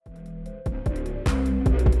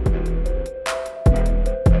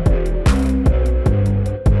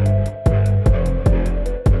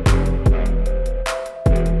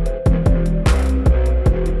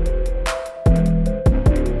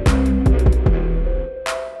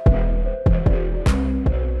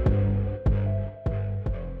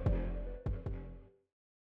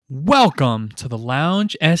Welcome to the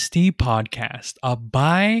Lounge SD podcast, a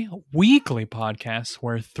bi-weekly podcast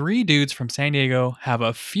where three dudes from San Diego have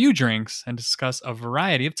a few drinks and discuss a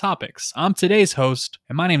variety of topics. I'm today's host,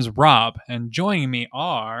 and my name's Rob, and joining me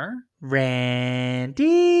are... Randy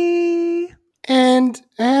and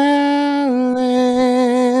Alan.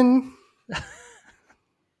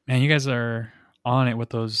 Man, you guys are on it with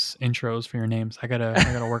those intros for your names. I gotta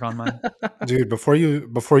work on mine. Dude, before you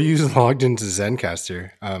logged into Zencaster,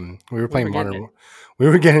 we were playing Modern. it. We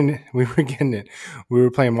were getting it. We were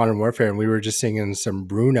playing Modern Warfare, and we were just singing some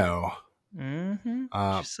Bruno.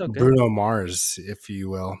 She's so good. Bruno Mars, if you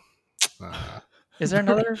will. Is there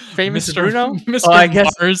another famous Mr. Bruno? Mr. Oh, I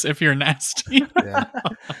guess. Mars, if you're nasty.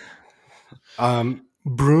 Yeah.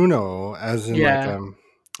 Bruno, as in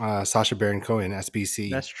Sacha Baron Cohen, SBC.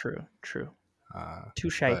 That's true. Too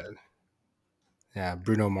shy. Yeah,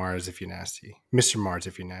 Bruno Mars, if you're nasty. Mr. Mars,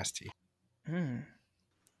 if you're nasty. Mm.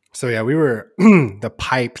 So yeah, we were the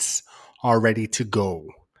pipes are ready to go.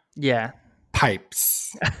 Yeah.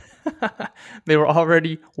 Pipes. They were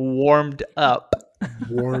already warmed up.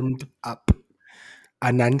 Warmed up.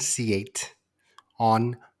 Enunciate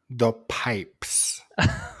on the pipes.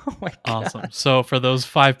 Oh my God. Awesome. So for those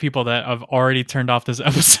 5 people that have already turned off this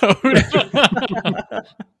episode,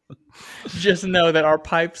 Just know that our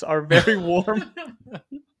pipes are very warm.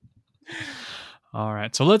 all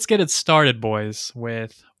right. So let's get it started, boys,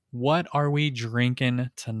 with what are we drinking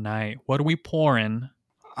tonight? What are we pouring?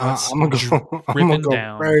 I'm gonna go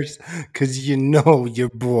down. first because you know your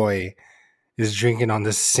boy is drinking on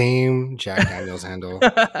the same Jack Daniels handle.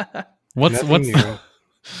 What's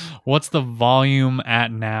the volume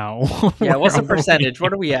at now? Yeah, what's the percentage?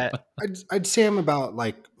 What are we at? I'd say I'm about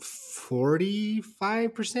like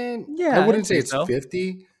 45%. Yeah, I wouldn't say it's so.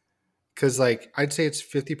 50 because like I'd say it's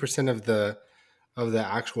 50% of the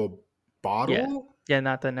actual bottle. Yeah,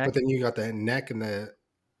 not the neck. But then you got the neck and the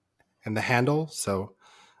handle. So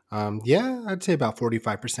yeah, I'd say about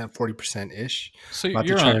 45%, 40% ish. So I'm about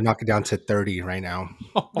you're to try to knock it down to 30 right now.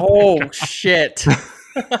 Oh shit.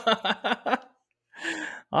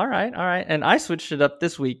 All right. And I switched it up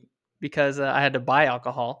this week because I had to buy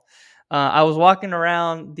alcohol. I was walking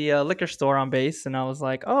around the liquor store on base, and I was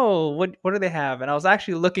like, "Oh, what do they have?" And I was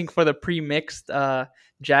actually looking for the pre-mixed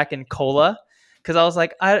Jack and Cola because I was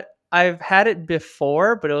like, I've had it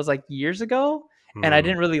before, but it was like years ago, and I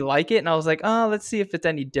didn't really like it. And I was like, "Oh, let's see if it's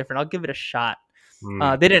any different. I'll give it a shot."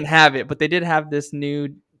 They didn't have it, but they did have this new,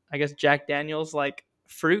 I guess, Jack Daniels like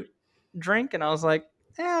fruit drink, and I was like,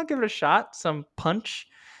 I'll give it a shot. Some punch.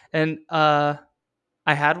 And I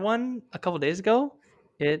had one a couple days ago.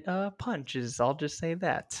 It punches. I'll just say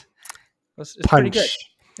that. It's pretty good.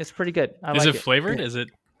 It's pretty good. Is it flavored? Is it?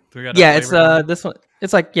 Yeah, it's this one.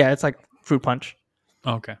 It's like fruit punch.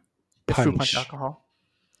 Oh, okay. It's fruit punch alcohol.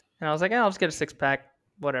 And I was like, I'll just get a 6-pack,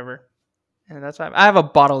 whatever. And that's why I have a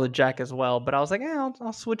bottle of Jack as well. But I was like,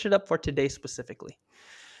 I'll switch it up for today specifically.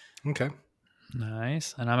 Okay.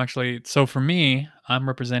 Nice. And I'm actually, so for me, I'm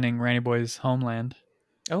representing Randy Boy's homeland.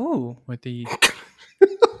 Oh. With the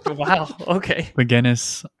wow. Okay. The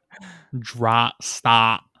Guinness drop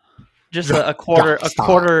stop. Just a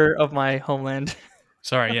quarter of my homeland.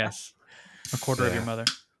 Sorry, yes. A quarter of your mother.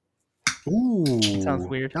 Ooh. Sounds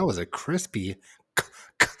weird. That was a crispy.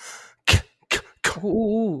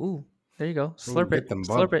 Ooh. There you go. Slurp it.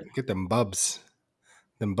 Slurp it. Get them bubs.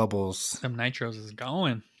 Them bubbles. Them nitros is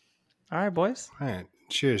going. All right, boys. All right.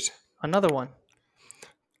 Cheers. Another one.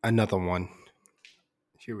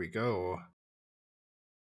 Here we go.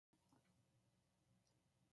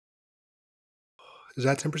 Is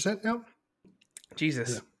that 10% now?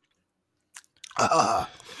 Jesus. Yeah.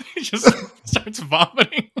 He just starts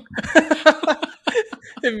vomiting.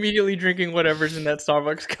 Immediately drinking whatever's in that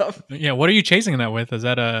Starbucks cup. Yeah, what are you chasing that with? Is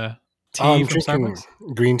that a tea from Starbucks?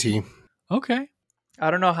 Green tea. Okay.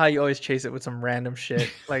 I don't know how you always chase it with some random shit.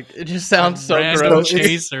 Like, it just sounds so random gross.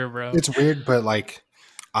 Chaser, bro. It's weird, but like,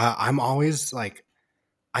 I'm always like,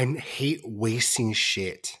 I hate wasting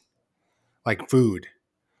shit. Like food.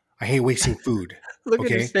 I hate wasting food. Look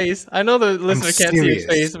at his face. I know the listener can't see his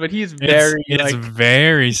face, but he's very It's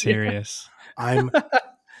very serious. I'm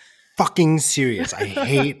fucking serious. I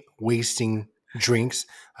hate wasting drinks.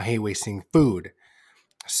 I hate wasting food.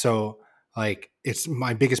 So like, it's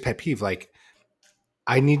my biggest pet peeve. Like,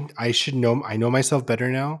 I know myself better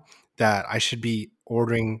now that I should be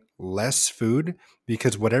ordering less food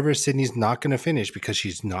because whatever Sydney's not going to finish, because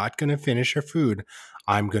she's not going to finish her food,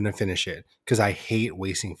 I'm going to finish it because I hate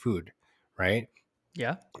wasting food. Right.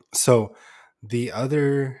 Yeah. So the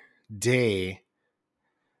other day,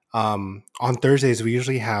 on Thursdays, we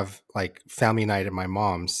usually have like family night at my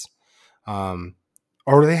mom's.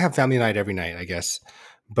 or they have family night every night, I guess.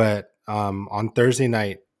 But on Thursday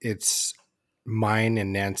night, it's mine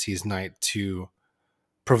and Nancy's night to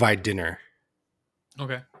provide dinner.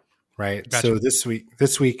 Okay. Right. Gotcha. So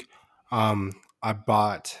this week, I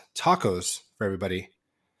bought tacos for everybody.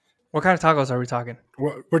 What kind of tacos are we talking?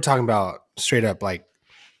 We're talking about straight up like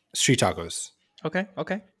street tacos. Okay.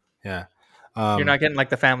 Yeah. You're not getting like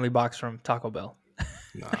the family box from Taco Bell.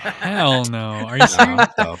 No, Hell no. Are you serious?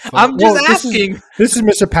 no, the fuck? I'm just This asking. this is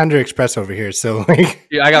Mr. Panda Express over here. So like,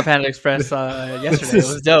 Dude, I got Panda Express yesterday. It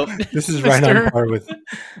was dope. this is right on Mister. par with.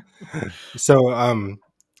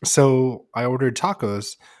 So I ordered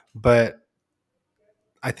tacos, but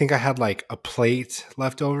I think I had like a plate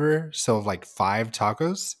left over, so like 5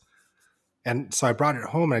 tacos. And so I brought it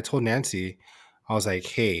home and I told Nancy, I was like,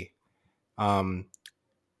 "Hey, um,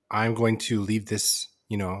 I'm going to leave this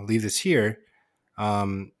here,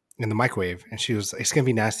 in the microwave." And she was, "It's gonna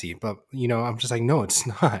be nasty," but I'm just like, "No, it's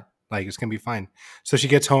not. Like, it's gonna be fine." So she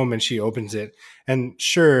gets home and she opens it, and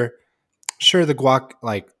sure, the guac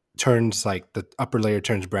like turns like the upper layer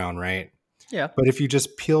turns brown, right? Yeah. But if you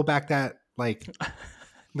just peel back that like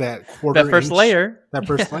that That first inch, layer. that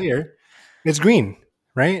first layer, it's green,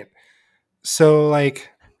 right? So like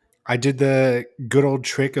I did the good old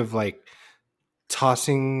trick of like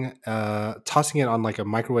tossing it on like a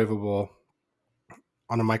microwavable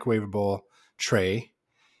tray,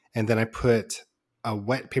 and then I put a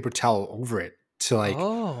wet paper towel over it to like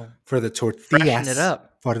Oh, for the freshen it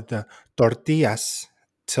up. tortillas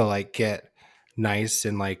to like get nice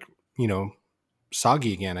and like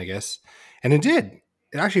soggy again, I guess. And it did.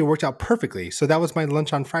 It actually worked out perfectly. So that was my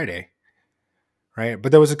lunch on Friday. Right.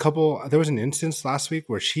 But there was an instance last week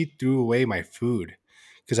where she threw away my food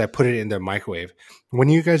because I put it in the microwave. When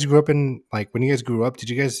you guys grew up, did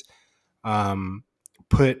you guys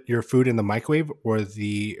put your food in the microwave or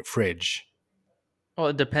the fridge? Well,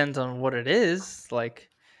 it depends on what it is. Like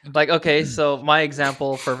okay, so my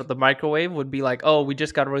example for the microwave would be like, oh, we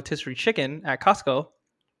just got a rotisserie chicken at Costco,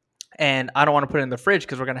 and I don't want to put it in the fridge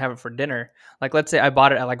because we're gonna have it for dinner. Like, let's say I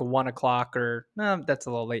bought it at like 1 o'clock, or no, that's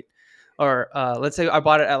a little late. Or let's say I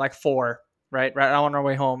bought it at like 4, right on our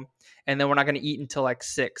way home, and then we're not gonna eat until like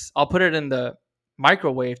 6. I'll put it in the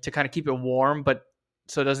microwave to kind of keep it warm, but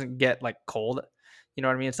so it doesn't get like cold. You know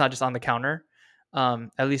what I mean? It's not just on the counter.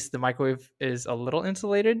 At least the microwave is a little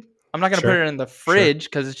insulated. I'm not gonna put Sure. it in the fridge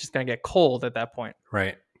because it's just gonna get cold at that point.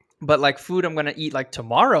 Right. But like food I'm gonna eat like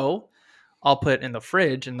tomorrow, I'll put it in the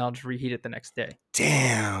fridge and I'll just reheat it the next day.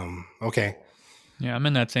 Damn. Okay. Yeah, I'm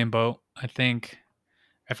in that same boat. I think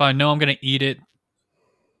if I know I'm gonna eat it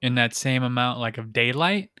in that same amount like of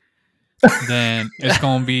daylight, then it's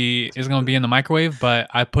gonna be in the microwave. But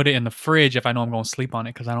I put it in the fridge if I know I'm gonna sleep on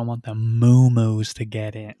it because I don't want the moo-moos to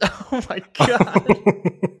get it. Oh my god.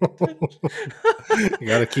 You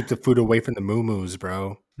gotta keep the food away from the moo-moos,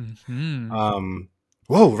 bro. Mm-hmm.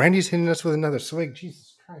 Whoa, Randy's hitting us with another swig.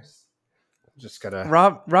 Jesus Christ. Just gotta.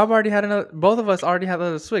 Rob already had another. Both of us already had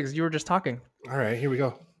other swigs. You were just talking. All right, here we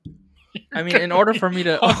go. I mean, in order for me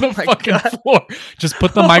to On the my fucking God. floor. Just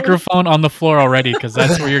put the microphone on the floor already, because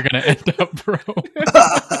that's where you're gonna end up, bro.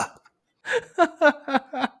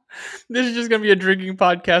 This is just gonna be a drinking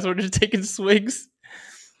podcast. We're just taking swigs.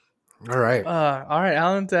 All right. All right.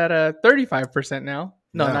 Alan's at 35% now.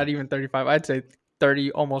 No, Yeah. not even 35. I'd say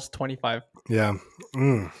 30, almost 25. Yeah.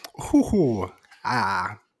 Ooh.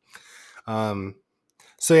 Ah.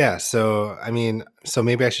 So yeah. So I mean, so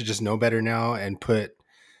maybe I should just know better now and put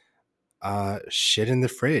shit in the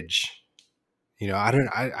fridge.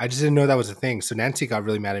 I just didn't know that was a thing. So Nancy got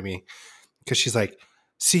really mad at me because she's like,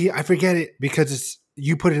 "See, I forget it because it's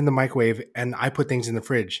you put it in the microwave and I put things in the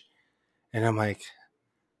fridge," and I'm like,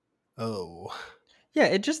 "Oh." Yeah,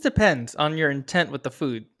 it just depends on your intent with the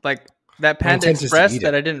food. Like that My Panda intent is to Express eat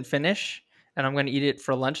that it. I didn't finish, and I'm going to eat it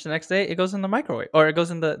for lunch the next day. It goes in the microwave, or it goes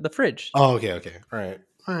in the fridge. Oh, okay. All right.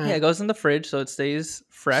 Yeah, it goes in the fridge so it stays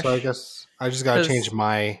fresh. So I guess I just gotta 'Cause- change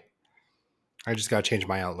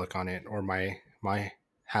my outlook on it or my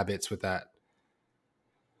habits with that.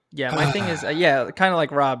 Yeah, my thing is, kind of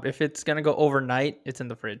like Rob. If it's gonna go overnight, it's in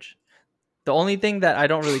the fridge. The only thing that I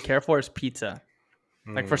don't really care for is pizza.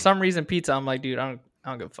 Like for some reason, pizza, I'm like, dude, I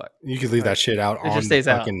don't give a fuck. You could leave that shit out It on just the stays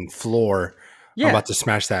out. fucking floor. Yeah, I'm about to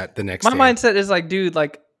smash that the next my day. mindset is like, dude,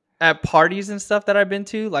 like at parties and stuff that I've been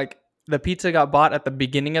to, like the pizza got bought at the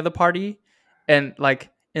beginning of the party, and like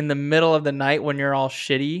in the middle of the night when you're all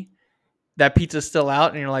shitty, that pizza's still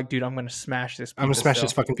out, and you're like, dude, I'm gonna smash this pizza. I'm gonna smash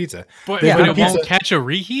this fucking pizza. But, Yeah, but the it won't pizza- catch a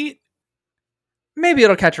reheat? Maybe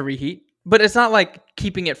it'll catch a reheat, but it's not like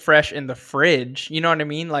keeping it fresh in the fridge. You know what I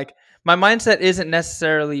mean? Like My mindset isn't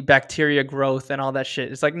necessarily bacteria growth and all that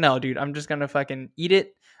shit. It's like, no, dude, I'm just gonna fucking eat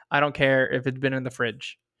it. I don't care if it's been in the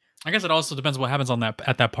fridge. I guess it also depends what happens on that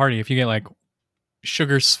at that party. If you get like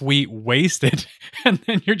sugar sweet wasted, and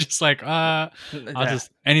then you're just like, I'll just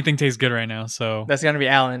anything tastes good right now. So That's gonna be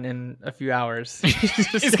Alan in a few hours.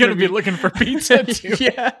 he's gonna be looking for pizza too.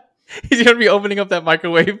 Yeah, he's gonna be opening up that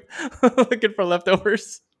microwave, looking for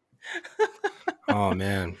leftovers. Oh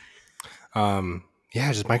man.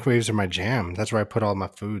 Yeah, just microwaves are my jam. That's where I put all my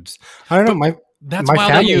foods. I don't know. That's my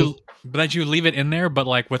wild family, that you leave it in there, but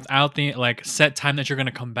like without the like set time that you're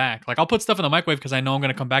gonna come back. Like I'll put stuff in the microwave because I know I'm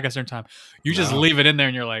gonna come back at a certain time. You just No. leave it in there,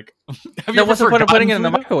 and you're like, have you No, ever what's the point of putting it in the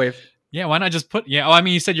food? microwave? Yeah, why not just put? Yeah, oh, I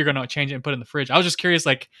mean, you said you're gonna change it and put it in the fridge. I was just curious,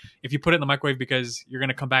 like if you put it in the microwave because you're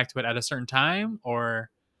gonna come back to it at a certain time, or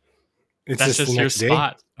it's that's just the just your next day.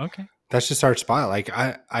 spot. Okay. That's just our spot. Like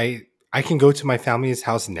I can go to my family's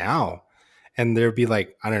house now, and there'd be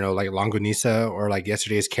like, I don't know, like longanisa or like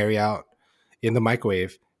yesterday's carry out in the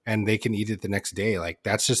microwave, and they can eat it the next day. Like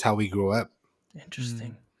that's just how we grew up.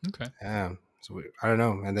 Interesting. Okay. Yeah. So I don't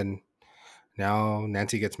know. And then now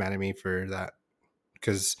Nancy gets mad at me for that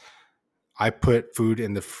because I put food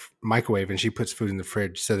in the microwave and she puts food in the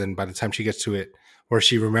fridge. So then by the time she gets to it, or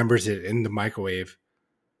she remembers it in the microwave,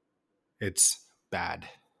 it's bad.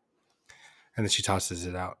 And then she tosses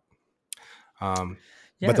it out. Yeah,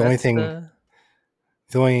 but the only that's thing, the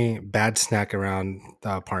only bad snack around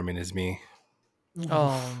the apartment is me.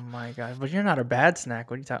 Oh my god! But you're not a bad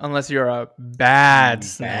snack. What are you talking? Unless you're a bad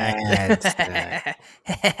snack. Bad snack.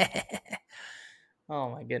 Oh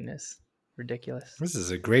my goodness, ridiculous. This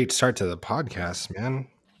is a great start to the podcast, man.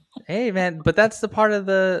 Hey man, but that's the part of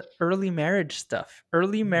the early marriage stuff.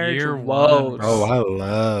 Early marriage Year woes. one, Oh,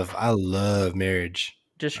 I love marriage.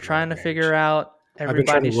 Just I trying to love figure marriage. out I've been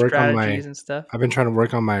trying to everybody's work on strategies and stuff. I've been trying to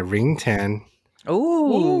work on my ring tan.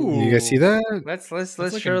 Ooh, You guys see that? let's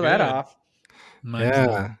looking show that good. off. Mine's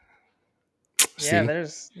Yeah. Yeah,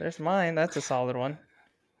 See? there's mine. That's a solid one.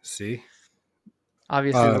 See?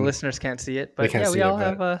 Obviously, the listeners can't see it, but can't yeah, see we it, all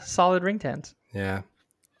but- have solid ring tans. Yeah.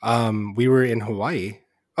 We were in Hawaii.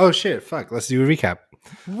 Oh shit, fuck. Let's do a recap.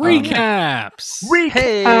 recaps.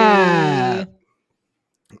 Hey,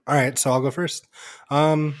 All right, so I'll go first.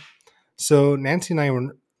 So Nancy and I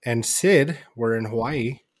and Sid were in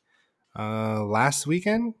Hawaii last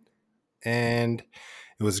weekend, and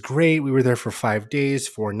it was great. We were there for 5 days,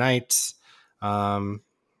 4 nights.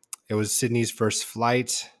 It was Sydney's first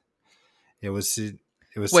flight. It was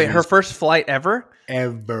wait, Sydney's her first flight ever?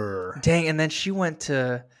 ever. Dang, and then she went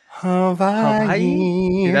to Hawaii.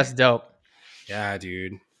 Hawaii. Dude, that's dope. Yeah,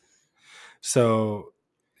 dude. So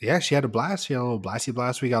yeah, she had a blast. She had a little blasty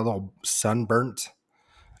blast. We got a little sunburnt.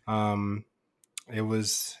 It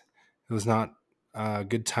was not a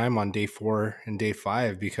good time on day 4 and day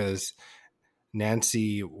 5 because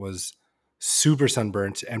Nancy was super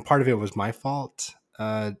sunburnt, and part of it was my fault.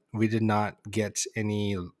 We did not get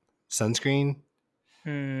any sunscreen,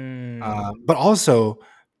 but also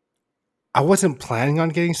I wasn't planning on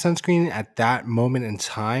getting sunscreen at that moment in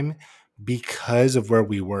time because of where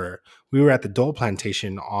we were. We were at the Dole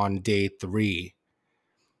Plantation on day 3,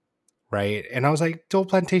 right? And I was like, Dole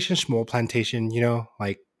Plantation, small plantation,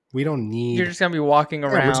 like we don't need. You're just gonna be walking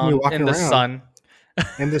we're just gonna be around walking in the around sun.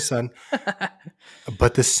 in the sun.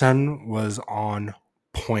 But the sun was on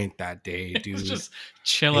point that day, dude. It was just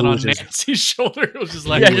chilling on Nancy's shoulder. It was just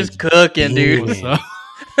like, Yeah, just cooking, dude. beaming. What's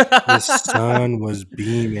up? The sun was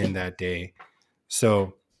beaming that day.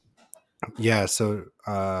 So yeah,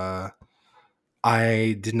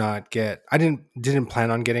 I didn't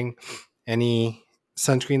plan on getting any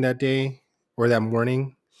sunscreen that day or that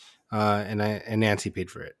morning. And Nancy paid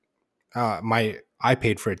for it. I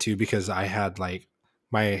paid for it too because I had like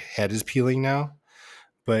my head is peeling now,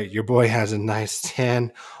 but your boy has a nice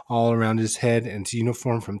tan all around his head and it's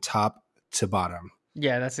uniform from top to bottom.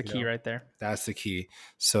 Yeah, that's the key right there. That's the key.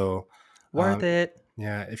 So Worth it.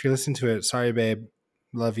 yeah, if you're listening to it, sorry, babe,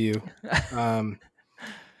 love you. It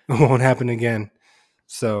won't happen again.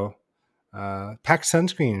 So pack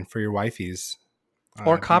sunscreen for your wifeys,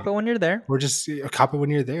 Or cop it when you're there. or just cop it when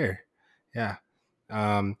you're there. Yeah.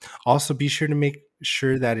 Also, be sure to make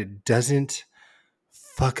sure that it doesn't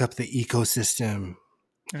fuck up the ecosystem.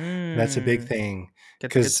 That's a big thing Get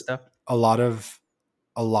the good because stuff. a lot of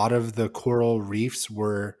the coral reefs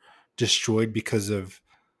were destroyed because of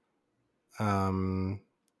The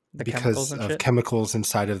chemicals and shit. chemicals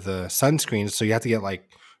inside of the sunscreen. So you have to get like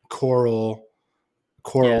coral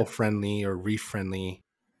friendly or reef friendly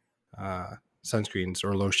sunscreens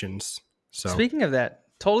or lotions. So Speaking of that,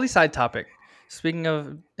 totally side topic. Speaking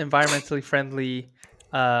of environmentally friendly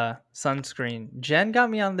sunscreen. Jen got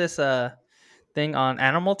me on this thing on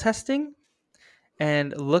animal testing,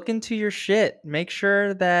 and look into your shit. Make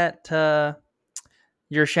sure that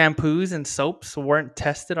your shampoos and soaps weren't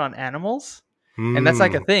tested on animals. And that's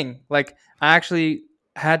like a Mm. thing. Like I actually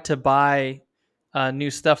had to buy new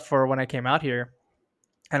stuff for when I came out here,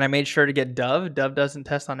 and I made sure to get Dove. Dove doesn't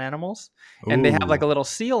test on animals, and they have like Ooh. a little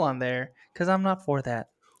seal on there because I'm not for that.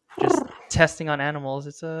 Just testing on animals,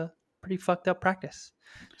 it's a pretty fucked up practice.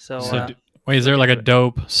 So So, Yeah. wait, is there look like a into it.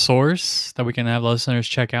 dope source that we can have listeners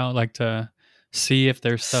check out, like to see if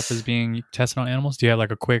their stuff is being tested on animals? Do you have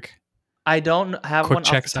like a quick I don't have one off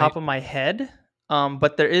check the site? top of my head,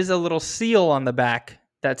 but there is a little seal on the back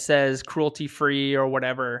that says cruelty free or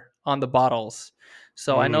whatever on the bottles.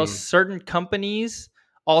 So I know Mm. certain companies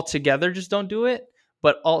altogether just don't do it,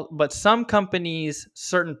 but some companies,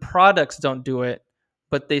 certain products don't do it,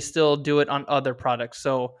 but they still do it on other products.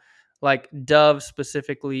 So like Dove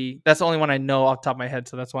specifically, that's the only one I know off the top of my head,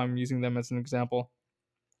 so that's why I'm using them as an example.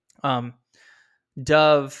 Um,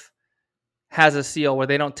 Dove has a seal where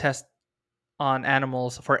they don't test on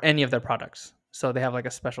animals for any of their products. So they have like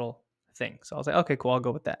a special thing. So I was like, okay, cool, I'll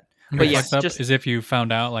go with that. You know, But fucked yes, up just is if you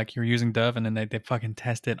found out like you're using Dove and then they fucking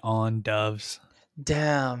test it on doves,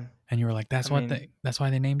 damn. and you were like, I mean, that's why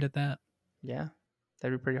they named it that. yeah,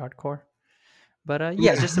 that'd be pretty hardcore. But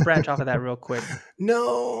yeah, just to branch off of that real quick.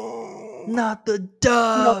 No. Not the Not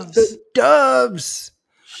doves. the doves.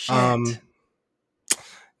 Shit.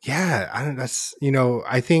 Yeah, I don't that's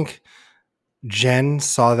I think Jen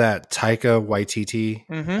saw that Taika Waititi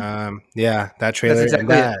Mm-hmm. yeah, that That's trailer and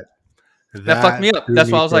exactly it. That fucked that me up. threw That's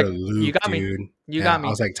why me I was for a like, you loop, got me. dude. You Yeah, got I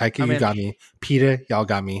was me. like, Taika, I'm you in. got me. Peter, y'all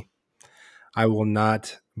got me. I will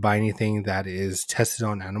not buy anything that is tested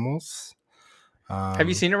on animals. Have you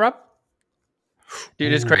Um seen it, Rob?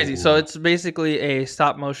 Dude, it's crazy. So ooh, it's basically a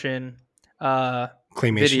stop motion uh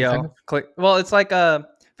claymation kind of? video. Well, it's like a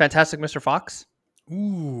Fantastic Mr. Fox.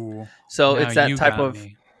 Ooh, So now it's that you type got of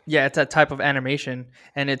me. yeah, it's that type of animation,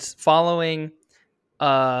 and it's following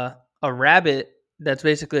uh, a rabbit that's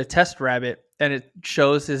basically a test rabbit, and it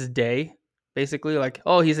shows his day. Basically, like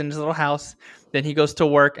oh, he's in his little house. Then he goes to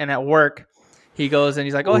work, and at work, he goes and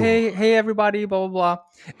he's like, oh Ooh. hey everybody, blah blah blah,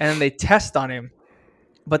 and then they test on him,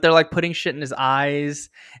 but they're like putting shit in his eyes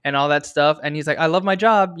and all that stuff, and he's like, I love my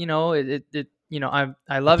job, I It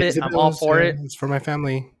love pays it, the I'm all bills, for yeah. it, It's for my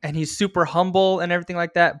family. and he's super humble and everything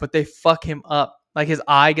like that, but they fuck him up. Like his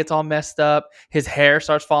eye gets all messed up, his hair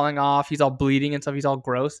starts falling off, he's all bleeding and stuff, he's all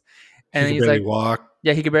gross. And He then could he's barely like, walk.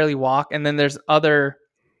 yeah, he could barely walk. And then there's other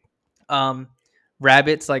um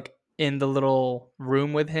rabbits like in the little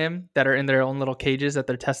room with him that are in their own little cages that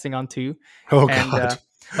they're testing on too. Oh And god.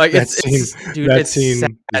 like That it's scene dude, that it's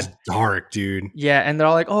scene is sad. dark, dude. Yeah, and they're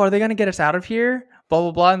all like, "Oh, are they gonna get us out of here?" Blah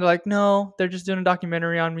blah blah, and they're like, "No, they're just doing a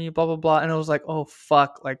documentary on me." Blah blah blah, and I was like, "Oh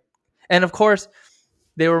fuck!" Like, and of course,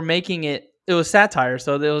 they were making it. It was satire,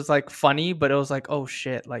 so it was like funny, but it was like, "Oh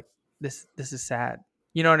shit!" Like this is sad.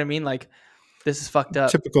 You know what I mean? Like this is fucked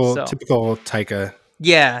up. Typical So typical Taika.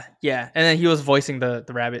 yeah, and then he was voicing the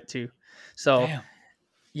rabbit too. So Damn.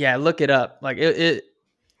 yeah, look it up. Like it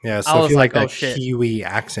Yeah, I so if was you like like, "Oh that shit!" Kiwi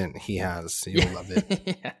accent he has, Yeah, you'll love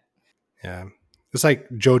it. yeah, Yeah. It's like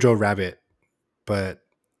Jojo Rabbit, but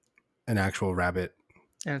an actual rabbit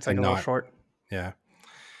and it's like and a little not short. yeah.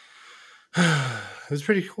 It was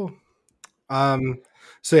pretty cool. Um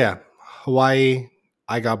so yeah, Hawaii,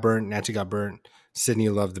 I got burnt, Nancy got burnt, Sydney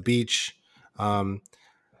loved the beach. Um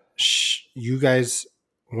you guys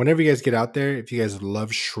whenever you guys get out there, if you guys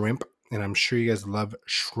love shrimp, and I'm sure you guys love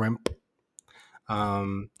shrimp,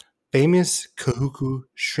 um famous Kahuku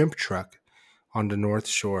shrimp truck on the North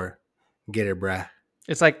Shore. Get it, bruh.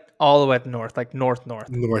 It's like all the way up north, like north. North.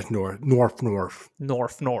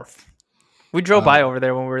 North. We drove by Uh, over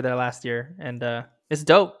there when we were there last year, and it's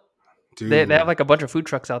dope. They have dude, like a bunch of food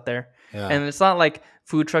trucks out there, yeah, and it's not like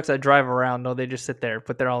food trucks that drive around. No, they just sit there,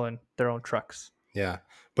 but they're all in their own trucks. yeah.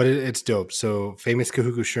 But it's dope. So famous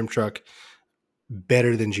Kahuku shrimp truck,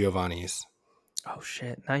 better than Giovanni's. Oh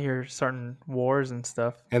shit! Now you're starting wars and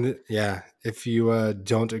stuff. And yeah, if you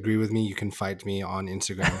don't agree with me, you can fight me on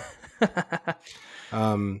Instagram.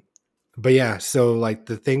 Um, but yeah, so like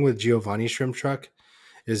the thing with Giovanni shrimp truck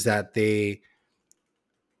is that they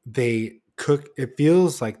cook. It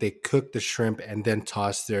feels like they cook the shrimp and then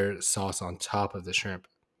toss their sauce on top of the shrimp,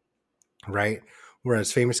 right?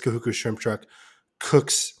 Whereas famous Kahuku shrimp truck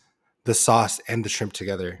cooks the sauce and the shrimp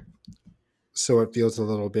together, so it feels a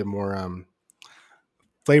little bit more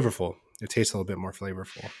flavorful. It tastes a little bit more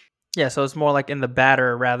flavorful. Yeah, so it's more like in the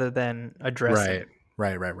batter rather than a dressing.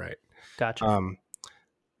 Right. Gotcha.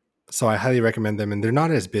 So I highly recommend them, and they're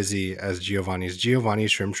not as busy as Giovanni's.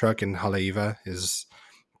 Giovanni's shrimp truck in Haleiwa is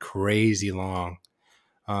crazy long,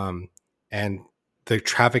 and the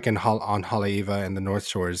traffic on Haleiwa and the North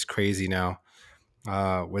Shore is crazy now,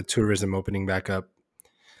 with tourism opening back up.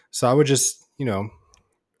 So I would just,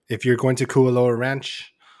 if you're going to Kualoa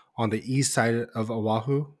Ranch on the east side of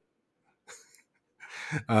Oahu,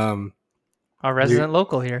 um, Our you resident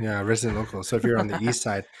local here. yeah, resident local. So if you're on the east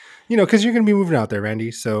side, because you're going to be moving out there,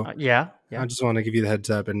 Randy. So Yeah. I just want to give you the heads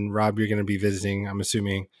up. And Rob, you're going to be visiting, I'm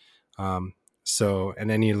assuming. Um,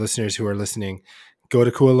 and any listeners who are listening, go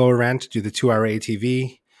to Kualoa Ranch, do the 2-hour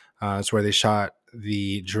ATV. It's where they shot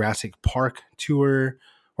the Jurassic Park tour,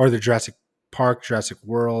 or the Jurassic Park, Jurassic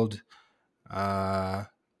World.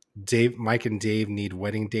 Mike and Dave need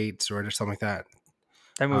wedding dates or something like that.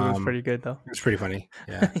 That movie was pretty good though. It's pretty funny.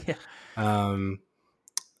 Yeah. Yeah.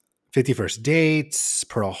 51st Dates,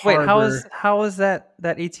 Pearl Wait, Harbor. how was that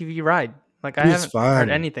ATV ride? Like I It was haven't heard fun.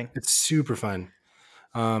 anything. It's super fun.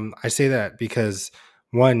 I say that because,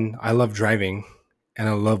 one, I love driving and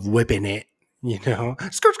I love whipping it,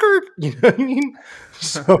 skirt, skirt, you know what I mean?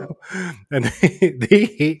 So, and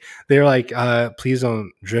they're like, please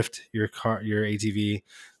don't drift your ATV.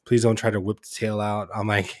 Please don't try to whip the tail out. I'm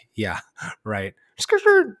like, yeah, right. Skirt,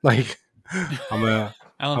 skirt. Like, I'm gonna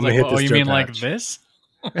like, hit this you dirt mean patch. like this?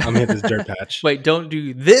 I'm gonna hit this dirt patch. Wait, don't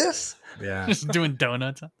do this? Yeah. Just doing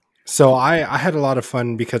donuts. So I had a lot of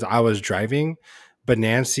fun because I was driving, but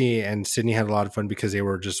Nancy and Sydney had a lot of fun because they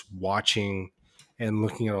were just watching and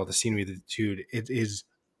looking at all the scenery. Dude, it is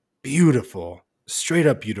beautiful, straight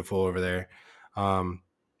up beautiful over there. And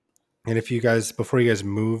if you guys, before you guys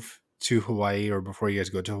move to Hawaii or before you guys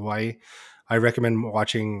go to Hawaii, I recommend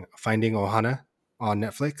watching Finding Ohana on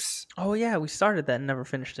Netflix. Oh yeah, we started that and never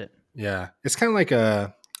finished it. Yeah, it's kind of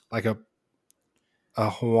like a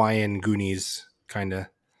Hawaiian Goonies kind of.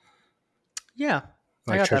 Yeah,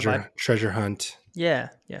 I Like got that vibe. treasure hunt. Yeah.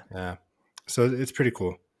 Yeah. So it's pretty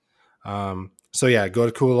cool. So yeah, go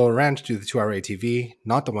to Kualoa Ranch, do the 2-hour ATV,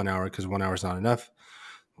 not the 1 hour because 1 hour is not enough.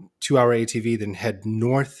 2-hour ATV, then head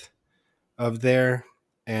north of there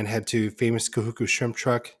and head to famous Kahuku Shrimp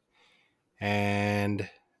Truck. And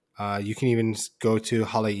you can even go to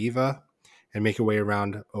Haleiwa and make your way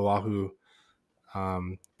around Oahu,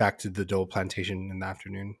 back to the Dole Plantation in the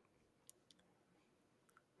afternoon.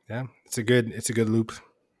 Yeah, it's a good loop.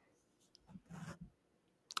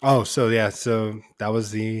 Oh, so that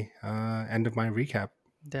was the end of my recap,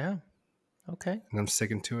 Yeah. Okay. and I'm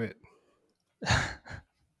sticking to it.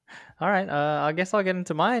 All right. I guess I'll get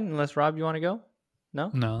into mine unless Rob, you want to go? No.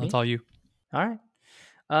 No, that's Me? all you. All right.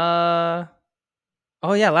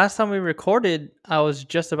 Oh yeah. Last time we recorded, I was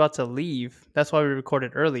just about to leave. That's why we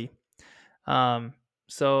recorded early.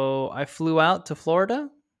 So I flew out to Florida,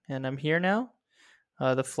 and I'm here now.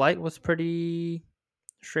 The flight was pretty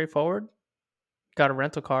straightforward. Got a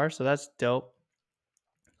rental car, so that's dope.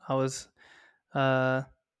 I was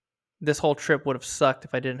this whole trip would have sucked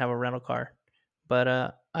if I didn't have a rental car. But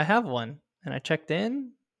I have one, and I checked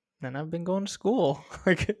in, and I've been going to school.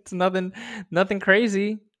 Like it's nothing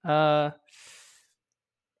crazy.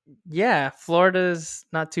 Yeah, Florida's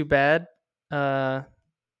not too bad.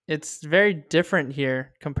 It's very different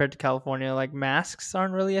here compared to California. Like masks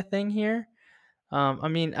aren't really a thing here. I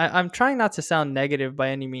mean, I'm trying not to sound negative by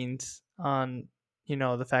any means on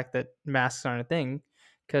the fact that masks aren't a thing,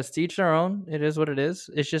 because to each their own. It is what it is.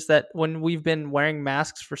 It's just that when we've been wearing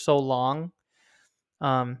masks for so long,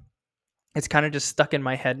 um, it's kind of just stuck in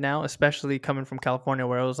my head now, especially coming from California,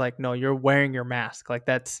 where it was like, no, you're wearing your mask. Like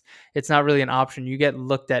it's not really an option. You get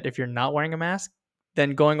looked at if you're not wearing a mask.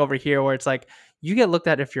 Then going over here, where it's like you get looked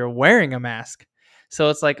at if you're wearing a mask. So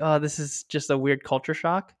it's like, oh, this is just a weird culture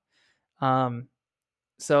shock.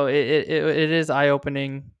 So it is eye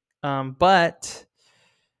opening. But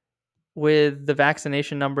with the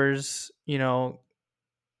vaccination numbers,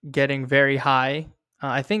 getting very high,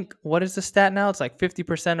 I think what is the stat now? It's like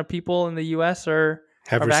 50% of people in the U.S. are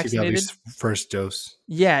Have received at vaccinated. least first dose.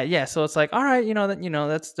 Yeah. So it's like, all right,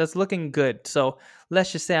 that's looking good. So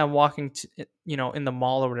let's just say I'm walking to, in the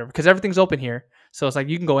mall or whatever, because everything's open here. So it's like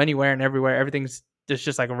you can go anywhere and everywhere. Everything's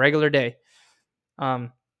just like a regular day.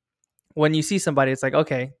 When you see somebody, it's like,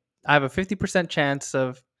 okay, I have a 50% chance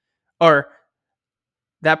of, or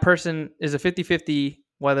that person is a 50-50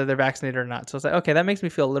 whether they're vaccinated or not. So it's like, okay, that makes me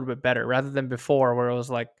feel a little bit better rather than before where it was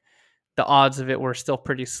like the odds of it were still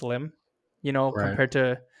pretty slim, Right. compared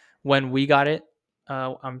to when we got it.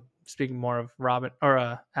 I'm speaking more of Robin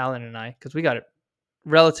or Alan and I, because we got it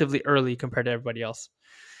relatively early compared to everybody else.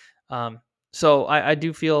 So I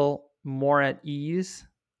do feel more at ease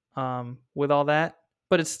with all that,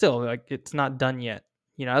 but it's still like it's not done yet.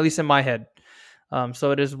 at least in my head.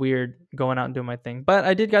 So it is weird going out and doing my thing, but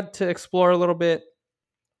I did get to explore a little bit.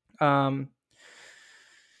 Um,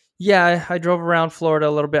 yeah, I drove around Florida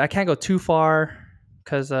a little bit. I can't go too far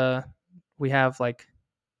because we have like,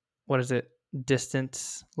 what is it,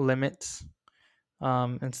 distance limits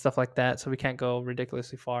and stuff like that. So we can't go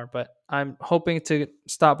ridiculously far. But I'm hoping to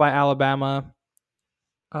stop by Alabama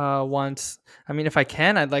once. I mean, if I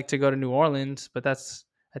can, I'd like to go to New Orleans, but that's,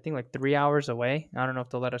 I think, like 3 hours away. I don't know if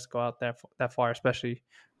they'll let us go out that far, especially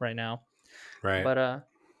right now. Right. But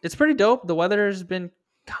it's pretty dope. The weather has been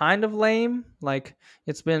kind of lame. Like,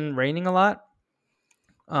 it's been raining a lot.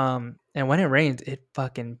 And when it rains, it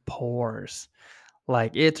fucking pours.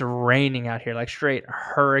 Like, it's raining out here, like straight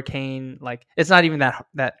hurricane. Like, it's not even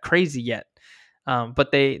that crazy yet.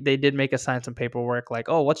 But they did make us sign some paperwork like,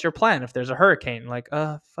 oh, what's your plan if there's a hurricane? Like,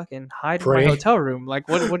 fucking hide in my Pray. hotel room. Like,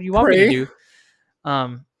 what do you want me to do?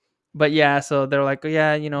 But yeah, so they're like, oh,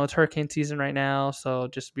 yeah, it's hurricane season right now, so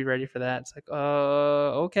just be ready for that. It's like,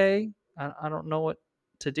 okay. I don't know what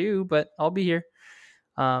to do, but I'll be here.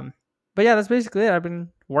 But yeah, that's basically it. I've been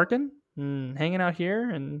working and hanging out here,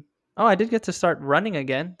 and I did get to start running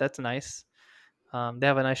again. That's nice. They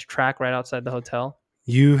have a nice track right outside the hotel.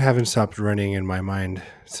 You haven't stopped running in my mind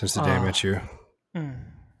since the day I met you.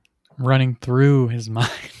 Running through his mind.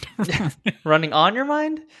 Running on your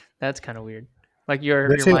mind? That's kind of weird. Like your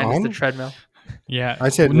Did I say mind is the on? treadmill. Yeah, I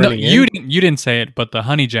said no, running you in. didn't say it, but the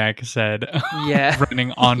honey jack said Yeah.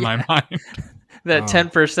 running on Yeah. my mind. That Oh.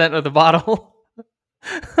 10% of the bottle.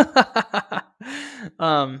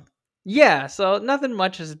 Yeah, so nothing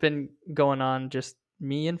much has been going on, just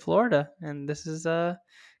me in Florida, and this is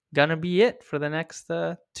gonna be it for the next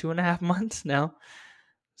 2.5 months now.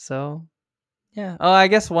 So yeah. Oh, I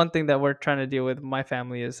guess one thing that we're trying to deal with my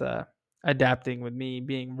family is adapting with me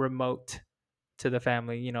being remote to the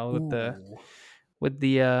family, Ooh. with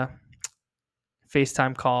the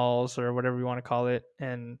FaceTime calls or whatever you want to call it,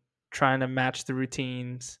 and trying to match the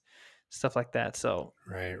routines, stuff like that. So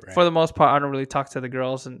Right. for the most part, I don't really talk to the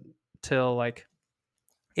girls until like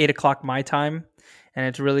 8 o'clock my time, and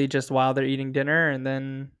it's really just while they're eating dinner, and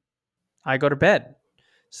then I go to bed.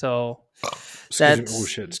 So Excuse me. that's Oh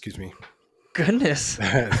shit! Excuse me. goodness.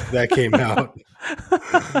 That came out.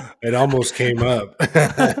 It almost came up.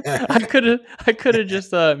 I could have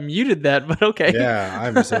just muted that, but okay. Yeah,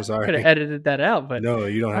 I'm so Could have sorry. edited that out, but No,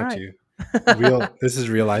 you don't all have right. to. This is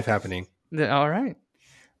real life happening. All right.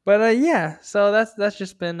 But yeah, so that's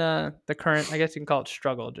just been the current, I guess you can call it,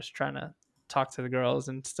 struggle, just trying to talk to the girls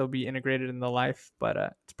and still be integrated in the life, but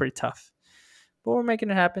it's pretty tough. But we're making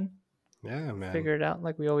it happen. Yeah, man. Figure it out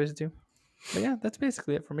like we always do. But yeah, that's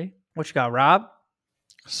basically it for me. What you got, Rob?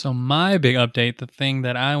 So my big update, the thing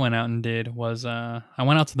that I went out and did was I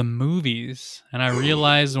went out to the movies, and I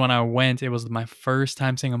realized when I went, it was my first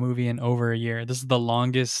time seeing a movie in over a year. This is the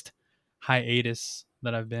longest hiatus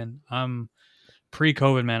that I've been.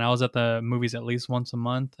 Pre-COVID, man, I was at the movies at least once a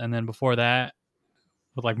month, and then before that,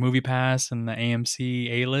 with like Movie Pass and the AMC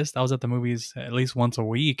A-list, I was at the movies at least once a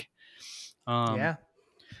week. Yeah.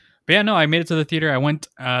 But yeah, no, I made it to the theater. I went.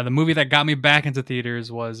 The movie that got me back into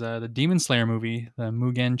theaters was the Demon Slayer movie, the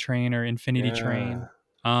Mugen Train or Infinity Train.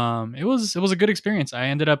 It was a good experience. I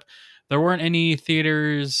ended up, there weren't any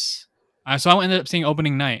theaters, so I ended up seeing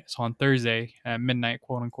opening night. So on Thursday at midnight,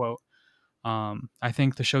 quote unquote. I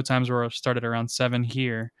think the show times were started around 7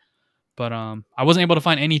 here, but I wasn't able to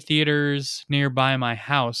find any theaters nearby my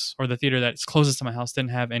house, or the theater that's closest to my house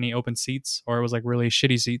didn't have any open seats, or it was like really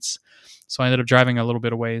shitty seats. So I ended up driving a little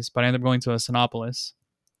bit of ways, but I ended up going to a Sinopolis.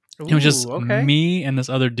 It was just okay. me and this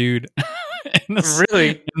other dude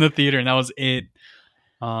Really? in the theater, and that was it.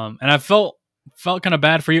 And I felt kind of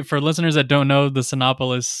bad for listeners that don't know the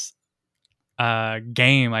Sinopolis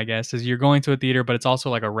game, I guess, is you're going to a theater, but it's also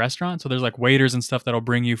like a restaurant. So there's like waiters and stuff that'll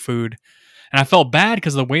bring you food. And I felt bad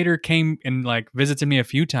because the waiter came and like visited me a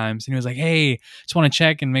few times, and he was like, "Hey, just want to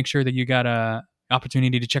check and make sure that you got a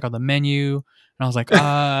opportunity to check out the menu." And I was like,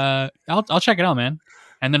 I'll check it out, man."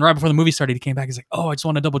 And then right before the movie started, he came back. He's like, "Oh, I just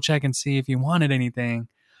want to double check and see if you wanted anything." And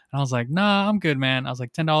I was like, "Nah, I'm good, man." I was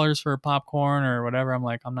like, $10 for popcorn or whatever. I'm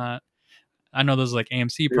like, I'm not. I know those like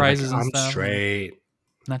AMC You're like, prices and I'm stuff. straight.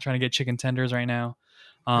 I'm not trying to get chicken tenders right now.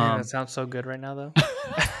 Man, that sounds so good right now, though.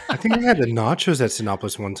 I think I had the nachos at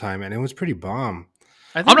Sinopolis one time, and it was pretty bomb.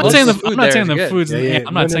 I I'm think not most saying of the food I'm not there saying is the good. food's. Yeah.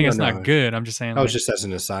 I'm not saying No, it's no. not good. I'm just saying That was like, just as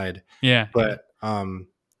an aside. yeah. But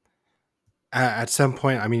at some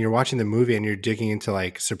point, I mean, you're watching the movie and you're digging into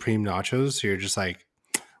like supreme nachos, so you're just like,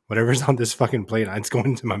 whatever's on this fucking plate, it's going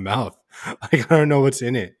into my mouth. Like, I don't know what's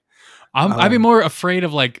in it. I'd be more afraid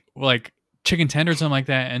of like chicken tender or something like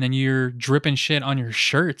that, and then you're dripping shit on your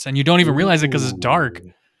shirts, and you don't even realize it because it's dark.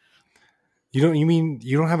 Ooh. You mean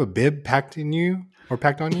you don't have a bib packed in you or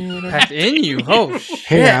packed on you? Or whatever? Packed in you. Oh shit!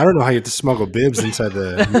 Hey, man, I don't know how you have to smuggle bibs inside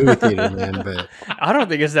the movie theater, man. But I don't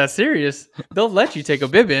think it's that serious. They'll let you take a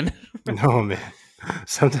bib in. no, man.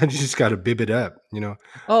 Sometimes you just got to bib it up,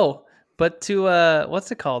 Oh, but to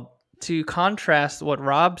what's it called? To contrast what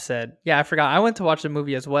Rob said. Yeah, I forgot. I went to watch the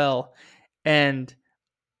movie as well, and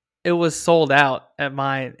it was sold out at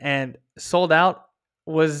mine, and sold out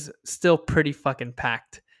was still pretty fucking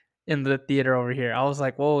packed in the theater over here. I was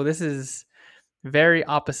like, whoa, this is very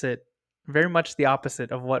opposite, very much the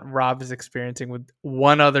opposite of what Rob is experiencing with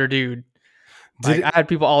one other dude. Like, I had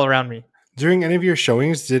people all around me. During any of your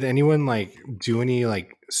showings, did anyone like do any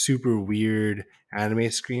like super weird anime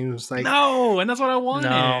screams? Like, No, and that's what I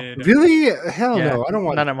wanted. really? Hell Yeah, no! I don't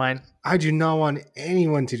want none of mine. I do not want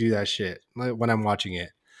anyone to do that shit when I'm watching it.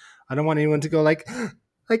 I don't want anyone to go like,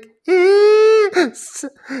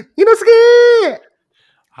 ski.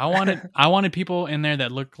 I wanted people in there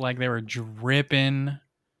that looked like they were dripping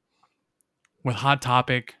with Hot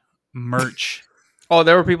Topic merch. Oh,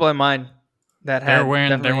 there were people in mine that had They're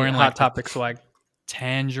wearing Hot like Topic swag.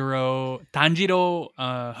 Tanjiro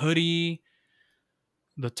hoodie,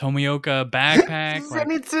 the Tomioka backpack. Like,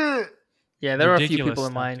 Yeah, there were a few ridiculous people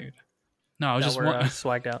in stuff, mine dude. No, I was that just were one.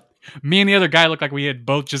 swagged out. Me and the other guy looked like we had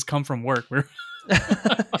both just come from work.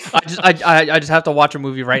 I just have to watch a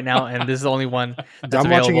movie right now, and this is the only one that's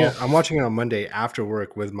available. I'm watching it on Monday after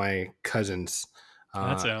work with my cousins,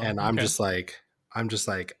 and I'm okay. just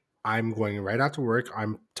like, I'm going right after work.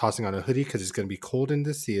 I'm tossing on a hoodie because it's going to be cold in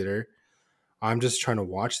this theater. I'm just trying to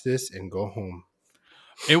watch this and go home.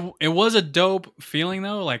 It was a dope feeling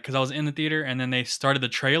though, like because I was in the theater and then they started the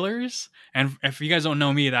trailers. And if you guys don't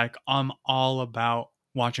know me, like I'm all about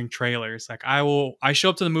watching trailers. Like I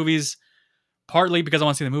show up to the movies partly because I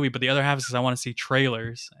want to see the movie, but the other half is because I want to see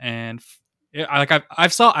trailers. And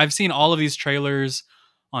I've seen all of these trailers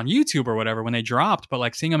on YouTube or whatever when they dropped, but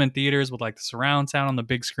like seeing them in theaters with like the surround sound on the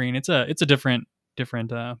big screen, it's a different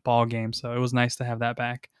ball game. So it was nice to have that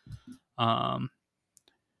back.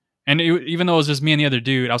 And even though it was just me and the other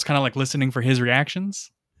dude, I was kind of like listening for his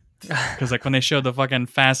reactions. Because like when they showed the fucking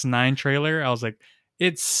Fast 9 trailer, I was like,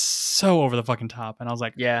 it's so over the fucking top. And I was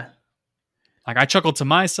like, yeah. Like I chuckled to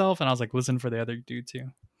myself and I was like, listen for the other dude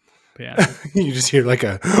too. But yeah. You just hear like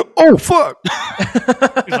a, oh, fuck.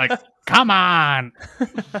 He's like, come on.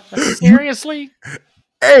 Seriously?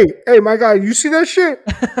 Hey, my guy, you see that shit?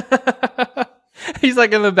 He's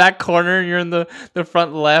like in the back corner and you're in the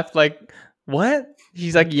front left. Like, what?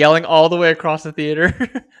 He's like yelling all the way across the theater.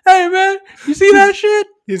 Hey, man, you see that shit?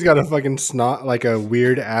 He's got a fucking snot, like a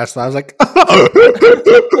weird ass. I was like,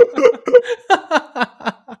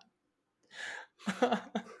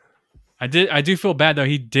 I do feel bad though.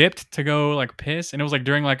 He dipped to go like piss, and it was like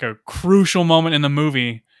during like a crucial moment in the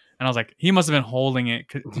movie, and I was like, he must have been holding it.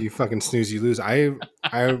 You fucking snooze, you lose. I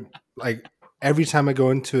like every time I go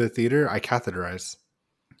into a theater, I catheterize.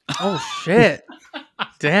 Oh shit!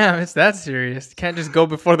 Damn, it's that serious. You can't just go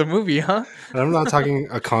before the movie, huh? And I'm not talking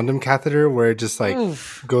a condom catheter where it just like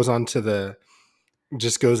goes on.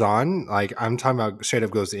 Like I'm talking about straight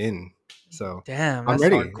up goes in. So damn, I'm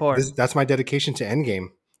ready. Hardcore. That's my dedication to Endgame.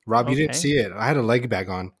 Rob, you didn't see it. I had a leg bag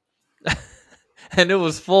on. And it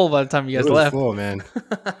was full by the time you guys left. It was full, man.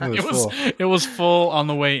 It was full on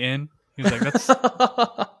the way in. He was like,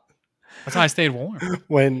 that's how I stayed warm.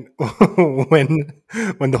 When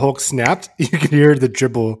the Hulk snapped, you could hear the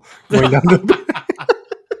dribble going down the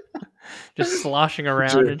just sloshing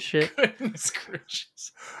around and shit. Goodness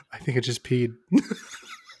gracious. I think it just peed.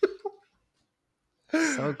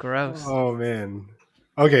 So gross. Oh man.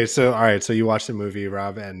 Okay, so all right, so you watched the movie,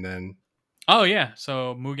 Rob, and then oh yeah,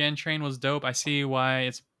 so Mugen Train was dope. I see why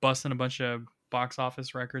it's busting a bunch of box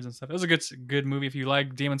office records and stuff. It was a good movie. If you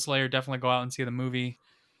like Demon Slayer, definitely go out and see the movie.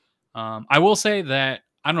 I will say that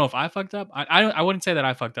I don't know if I fucked up. I wouldn't say that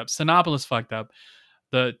I fucked up. Sinopolis fucked up.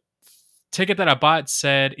 The ticket that I bought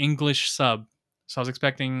said English sub, so I was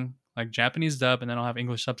expecting like Japanese dub, and then I'll have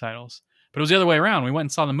English subtitles. But it was the other way around. We went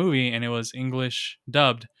and saw the movie, and it was English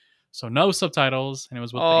dubbed, so no subtitles, and it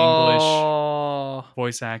was with the English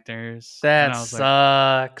voice actors. That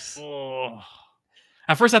sucks. Like, oh.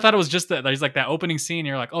 At first, I thought it was just that there's like that opening scene.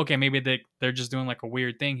 You're like, okay, maybe they're just doing like a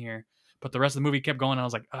weird thing here. But the rest of the movie kept going. And I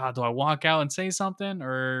was like, do I walk out and say something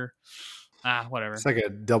or whatever? It's like a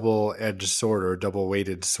double-edged sword or a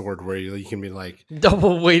double-weighted sword where you can be like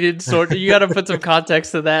double-weighted sword. You got to put some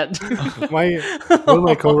context to that. One of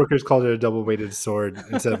my coworkers called it a double-weighted sword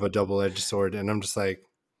instead of a double-edged sword, and I'm just like,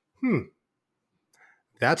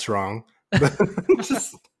 that's wrong.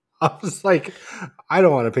 Just I was like, I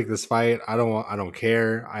don't want to pick this fight. I don't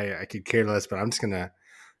care. I could care less, but I'm just gonna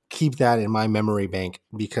keep that in my memory bank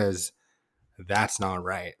because that's not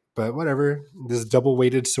right. But whatever. This double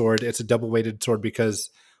weighted sword. It's a double weighted sword because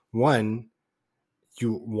one,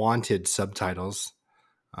 you wanted subtitles,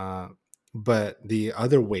 uh, but the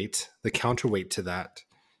other weight, the counterweight to that,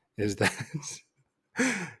 is that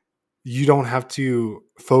you don't have to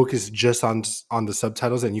focus just on the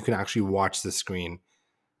subtitles, and you can actually watch the screen.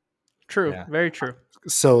 True, Yeah. very true.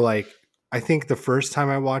 So like, I think the first time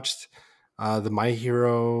I watched the My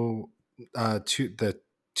Hero, the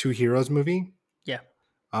Two Heroes movie, Yeah.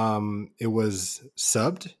 it was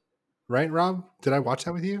subbed, right, Rob? Did I watch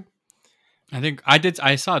that with you? I think I did.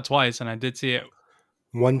 I saw it twice, and I did see it.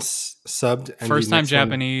 Once subbed, and the First time next one,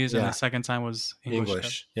 Japanese, and the yeah, second time was English dub.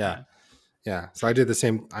 English. Yeah, Yeah. yeah. So I did the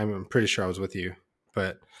same. I'm pretty sure I was with you,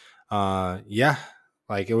 but yeah,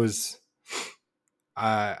 like it was.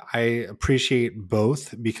 I appreciate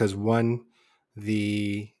both because one,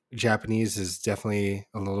 the Japanese is definitely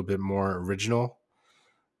a little bit more original,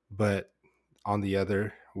 but on the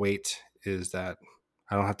other weight is that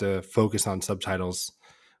I don't have to focus on subtitles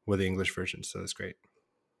with the English version, so that's great.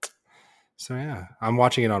 So yeah, I'm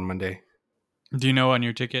watching it on Monday. Do you know on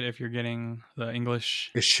your ticket if you're getting the English?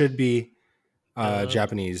 It should be Dubbed?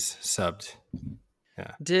 Japanese subbed.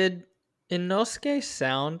 Did Inosuke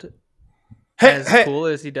sound Hey, as hey. cool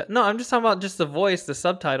as he does? No, I'm just talking about just the voice, the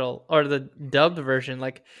subtitle, or the dubbed version.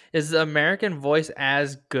 Like, is the American voice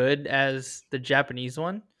as good as the Japanese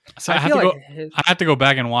one? So I I have feel to like go. I have to go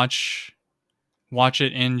back and watch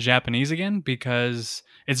it in Japanese again because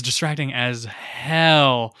it's distracting as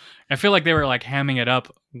hell. I feel like they were like hamming it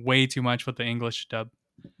up way too much with the English dub.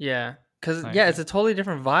 yeah, because Like, yeah, it's a totally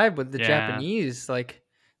different vibe with the yeah. Japanese, like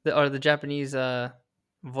the Japanese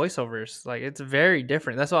voiceovers. Like, it's very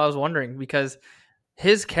different. That's what I was wondering because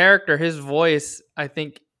his character, his voice, I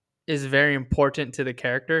think is very important to the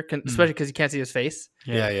character, especially because you can't see his face.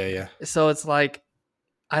 Yeah, Yeah. yeah, yeah. So it's like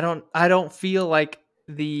I don't feel like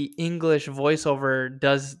the English voiceover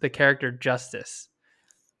does the character justice.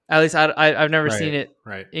 At least I've never seen Right, it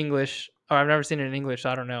right. English, or I've never seen it in English, so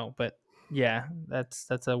I don't know. But yeah,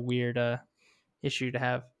 that's a weird issue to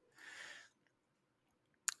have.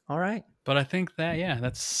 All right. But I think that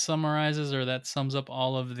that summarizes or that sums up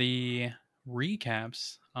all of the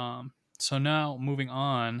recaps. So now moving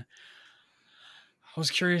on, I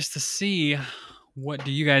was curious to see what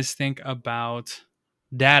do you guys think about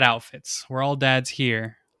dad outfits? We're all dads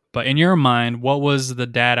here, but in your mind, what was the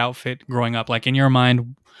dad outfit growing up? Like in your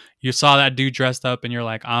mind, you saw that dude dressed up, and you're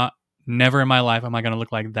like, never in my life am I gonna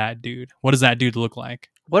look like that dude. What does that dude look like?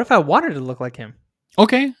 What if I wanted to look like him?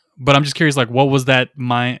 Okay, but I'm just curious, like, what was that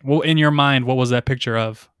mind? Well, in your mind, what was that picture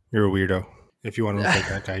of? You're a weirdo. If you want to look like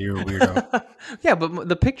that guy, you're a weirdo. Yeah, but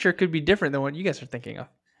the picture could be different than what you guys are thinking of.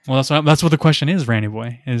 Well, that's what the question is, Randy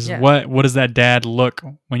boy. Is Yeah. what does that dad look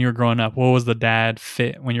when you were growing up? What was the dad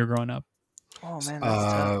fit when you were growing up? Oh man,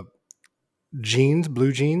 that's tough. Jeans,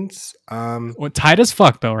 blue jeans, Well, tight as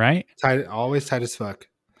fuck though, right? tight, always tight as fuck,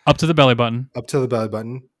 Up to the belly button. up to the belly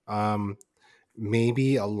button.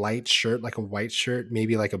 Maybe a light shirt, like a white shirt,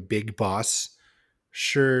 maybe like a Big Boss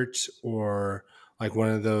shirt, or like one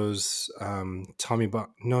of those no,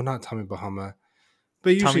 not Tommy Bahama,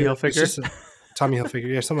 but Tommy usually it's Hilfiger. just a Tommy Hilfiger,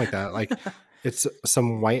 yeah, something like that. Like it's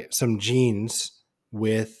some jeans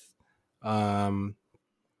with um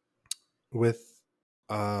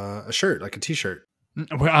a shirt, like a t-shirt.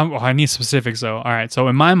 I need specifics though. All right, so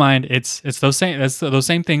in my mind, it's those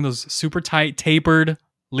same thing, those super tight tapered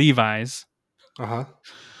Levi's, Uh-huh.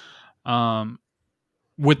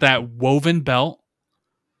 with that woven belt,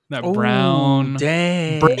 that Oh, brown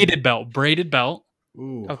dang. braided belt.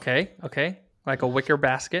 Ooh. Okay. Like a wicker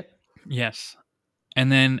basket. Yes,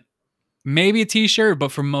 and then maybe a t-shirt,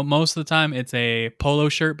 but for most of the time, it's a polo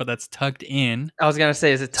shirt, but that's tucked in. I was gonna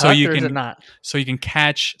say, is it So tucked you or is can- it not? So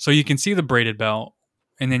you can see the braided belt,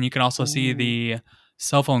 and then you can also see Ooh. the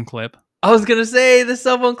cell phone clip, I was gonna say the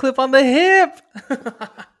cell phone clip on the hip.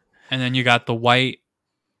 and then you got the white,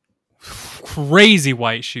 crazy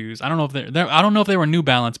white shoes. I don't know if I don't know if they were New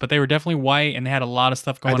Balance, but they were definitely white, and they had a lot of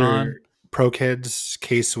stuff going Either on. Pro Kids,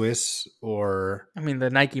 K Swiss, or I mean the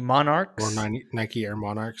Nike Monarchs. Nike Air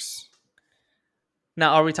Monarchs.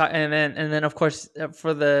 Now are we talking? And then of course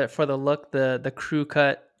for the look, the crew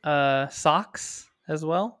cut socks as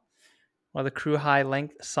well, or the crew high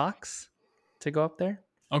length socks to go up there.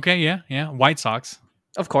 Okay, yeah, white socks.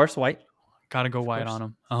 Of course, white. Gotta go white course. on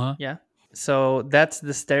them. Uh huh. Yeah. So that's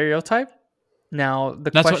the stereotype. Now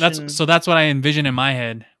the That's question. that's what I envisioned in my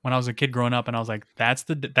head when I was a kid growing up, and I was like, that's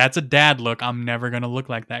a dad look. I'm never gonna look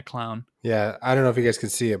like that clown. Yeah, I don't know if you guys can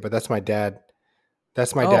see it, but that's my dad.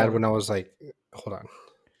 That's my dad Oh, when I was like, hold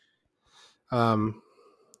on.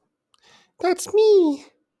 That's me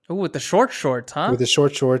ooh, with the short shorts, huh? with the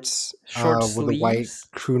short shorts, Short with the white sleeves.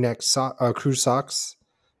 crew socks,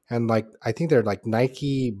 and like I think they're like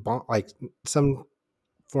Nike, like some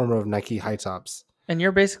form of Nike high tops. And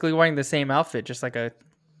you're basically wearing the same outfit, just like a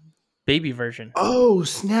baby version. Oh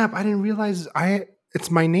snap! I didn't realize it's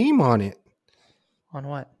my name on it On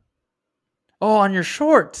what? Oh, on your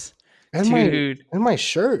shorts. and Dude, my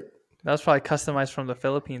shirt. that was probably customized from the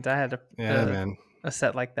Philippines. I had Yeah, man. a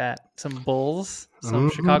set like that. Some Bulls, some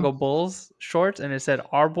Mm-hmm. Chicago Bulls shorts, and it said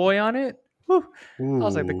 "Our Boy" on it. Whew. I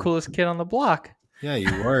was like the Ooh, coolest kid on the block. yeah,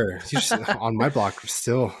 you were. You just on my block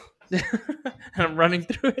still. And I'm running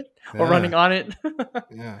through it or Yeah, running on it.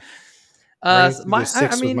 yeah. Running through the I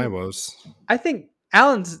six with my mean, woes. I think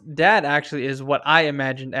Alan's dad actually is what I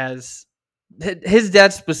imagined as his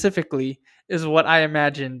dad specifically is what I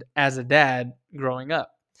imagined as a dad growing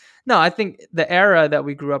up. No, I think the era that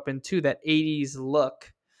we grew up in too, that 80s look,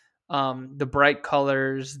 the bright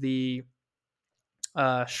colors, the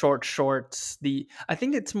short shorts, I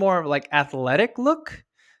think it's more of like athletic look.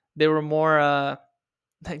 They were more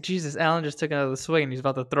like Jesus, Alan just took another swig and he's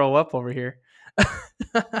about to throw up over here.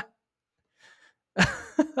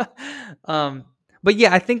 um, but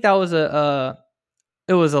yeah, I think that was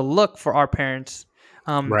it was a look for our parents.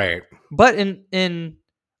 Right. But in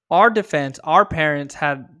our defense, our parents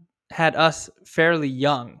had us fairly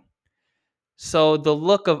young. So the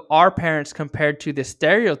look of our parents compared to the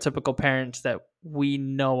stereotypical parents that we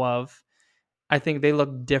know of, I think they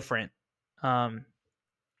look different. Um,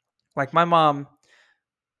 like my mom,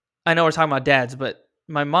 I know we're talking about dads, but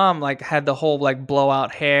my mom like had the whole like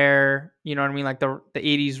blowout hair, you know what I mean, like the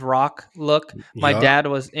 80s rock look. My Yup. dad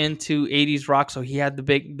was into 80s rock, so he had the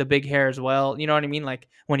big hair as well. You know what I mean, like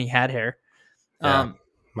when he had hair. Yeah. Um,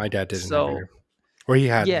 My dad didn't have so hair. Or he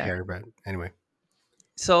had yeah, hair, but anyway.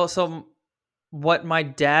 so what my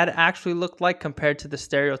dad actually looked like compared to the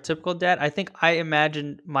stereotypical dad, I think I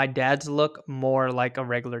imagined my dad's look more like a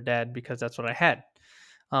regular dad because that's what I had.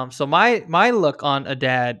 So my look on a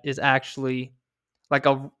dad is actually like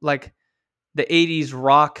the 80s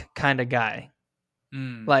rock kind of guy.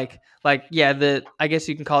 Mm. Like yeah, the I guess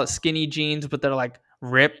you can call it skinny jeans, but they're like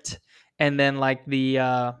ripped, and then like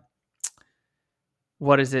the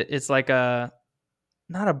what is it? It's like a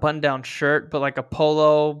not a button down shirt, but like a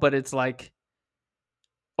polo, but it's like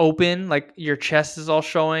open, like your chest is all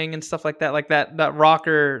showing and stuff like that, like that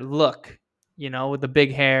rocker look, with the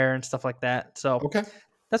big hair and stuff like that. So Okay.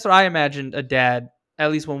 that's what I imagined a dad, at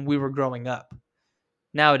least when we were growing up.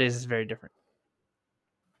 Nowadays it's very different.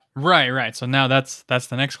 Right. So now that's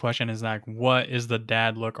the next question is like, what is the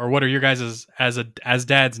dad look, or what are your guys' as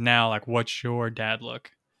dads now? Like, what's your dad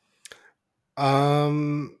look?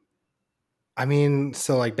 Um I mean,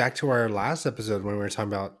 so like back to our last episode when we were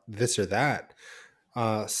talking about this or that,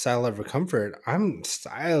 style over comfort. I'm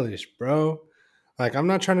stylish, bro. Like I'm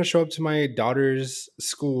not trying to show up to my daughter's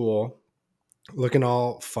school looking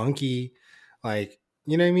all funky. Like,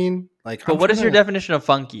 you know what I mean? Like But I'm what trying is your to definition of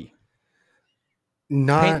funky?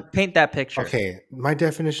 not Paint that picture. okay. My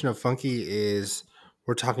definition of funky is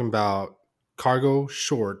we're talking about cargo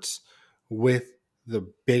shorts with the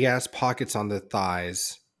big ass pockets on the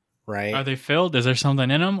thighs, Are right? they filled? Is there something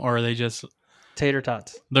in them, or are they just Tater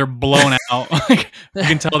tots. they're blown out? Like, you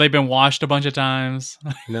can tell they've been washed a bunch of times.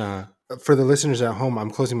 Nah. For the listeners at home, I'm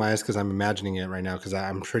closing my eyes because I'm imagining it right now because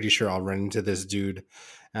I'm pretty sure I'll run into this dude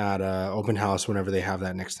at open house whenever they have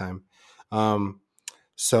that next time. Um,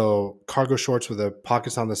 so cargo shorts with the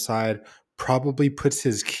pockets on the side, probably puts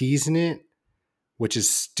his keys in it, which is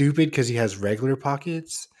stupid because he has regular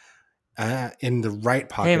pockets. In the right Hey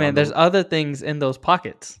pocket man, on there's the other things in those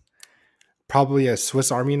pockets. probably a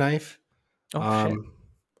Swiss Army knife, Oh shit. um,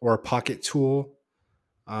 or a pocket tool.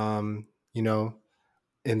 Um, you know,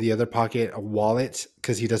 in the other pocket a wallet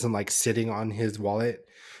because he doesn't like sitting on his wallet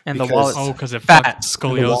And the because wallet's Oh, because it fucks fat.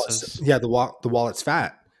 and the wallet's scoliosis. the wallet's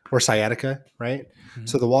fat or sciatica, right? Mhm.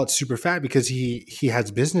 So the wallet's super fat because he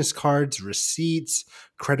has business cards, receipts,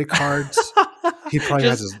 credit cards. He probably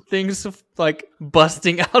has Just his things like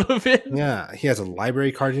busting out of it. yeah, he has a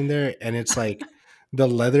library card in there and it's like the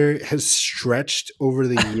leather has stretched over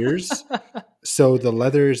the years. So the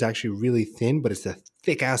leather is actually really thin, but it's a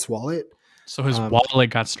thick ass wallet. So his Um, wallet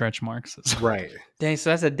got stretch marks. right. Dang, so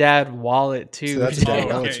that's a dad wallet So too. that's a dad Oh,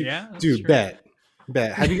 wallet okay, too. yeah, that's Dude, true.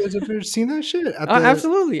 bet. Have you guys ever seen that shit at Oh, the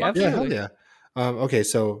absolutely, yeah, hell absolutely. yeah. Okay,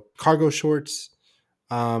 so cargo shorts,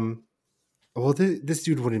 um, Well, this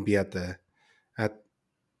dude wouldn't be at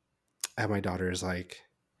at my daughter's like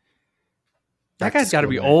That back to guy's got to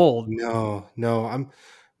school be night. old. No. I'm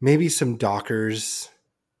maybe some Dockers.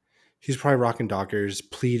 He's probably rocking Dockers,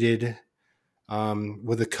 pleated,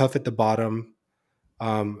 with a cuff at the bottom,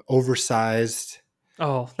 oversized.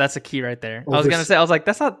 Oh, that's a key right there. I was gonna Overs- say, I was like,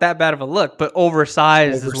 that's not that bad of a look, but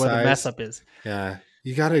oversized is where the mess Oversized. up is. Yeah,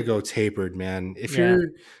 you gotta go tapered, man. Yeah.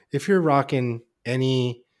 If you're rocking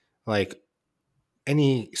like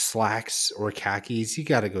any slacks or khakis, you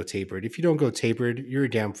gotta go tapered. If you don't go tapered, you're a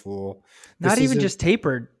damn fool. Not This even isn't just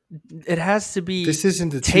tapered. It has to this be isn't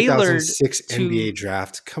the tailored 2006 NBA to.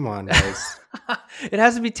 draft. Come on, guys. It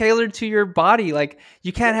has to be tailored to your body. Like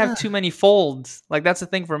you can't have Yeah. too many folds. Like that's the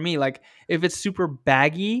thing for me. Like if it's super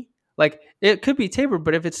baggy, like it could be tapered,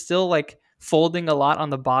 but if it's still like folding a lot on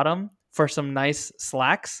the bottom for some nice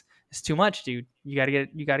slacks, it's too much, dude. You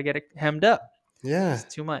gotta get it hemmed up. Yeah.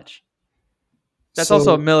 It's too much. That's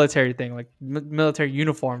also a So military thing. Like military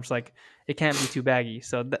uniforms, like it can't be too baggy.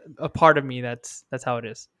 So a part of me, that's how it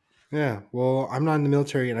is. yeah. Well, I'm not in the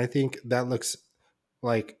military, and I think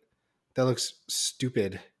like that looks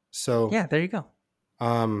stupid. So Yeah, there you go.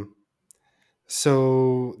 um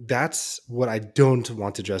so that's what I don't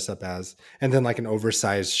want to dress up as. And then like an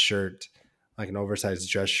oversized shirt, like an oversized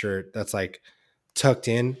dress shirt that's like tucked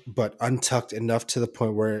in but untucked enough to the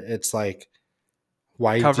point where it's like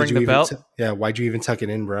why did Covering you the even belt. why'd you even tuck it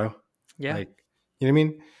in, bro? Yeah. Like, you know what I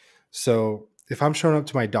mean? So if I'm showing up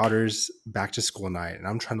to my daughter's back to school night and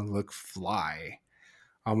I'm trying to look fly,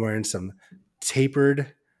 I'm wearing some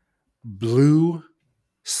tapered blue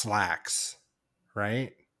slacks,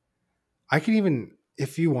 right? I can even,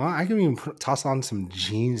 if you want, I can even toss on some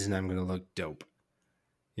jeans and I'm going to look dope.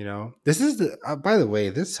 You know, this is by the way,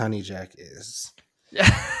 this honey jack is,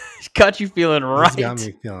 Got you feeling this got right.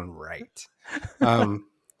 me feeling right.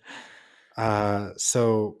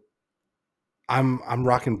 So I'm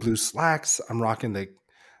rocking blue slacks. I'm rocking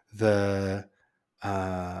the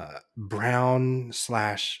brown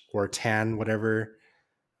slash or tan, whatever,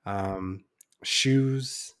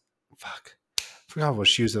 shoes. Fuck. I forgot what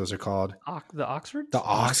shoes those are called. The Oxfords? The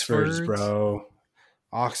Oxfords, Oxfords. bro.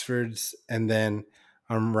 Oxfords. And then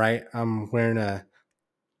I'm wearing a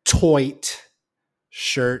toit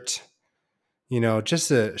shirt, just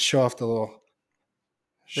to show off The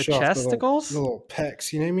chesticles? little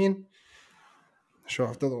pecs, you know what I mean? Show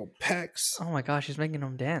off the little pecs. Oh my gosh, he's making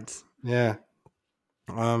them dance. Yeah.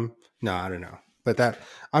 No, I don't know. But that's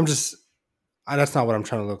not what I'm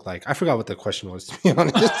trying to look like. I forgot what the question was, to be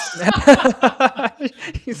honest.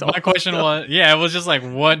 My question was, it was just like,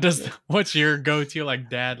 what's your go-to like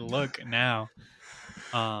dad look now?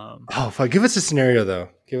 Oh, fuck. Give us a scenario though.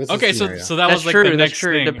 Give us Okay, a scenario. so that That's was like true, the that's next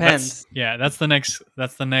true. It thing. depends. That's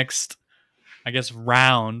the next I guess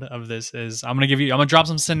round of this is I'm gonna drop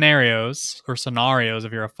some scenarios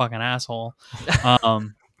if you're a fucking asshole.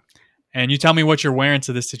 And you tell me what you're wearing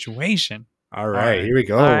to this situation. All right, here we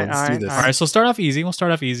go. All right, Let's all do right, this. All right, so start off easy. We'll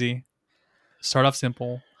start off easy. Start off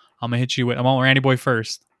simple. I'm gonna hit you with. I want Randy Boy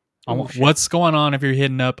first. Shit. What's going on if you're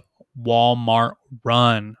hitting up Walmart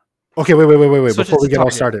Run Okay, wait. Switch Before it we to get all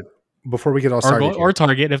Target. started. Before we get all started. or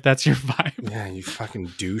Target if that's your vibe? Yeah, you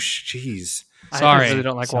fucking douche. Jeez. Sorry. I really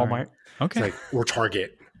don't like Sorry. Walmart. Okay. It's like, we're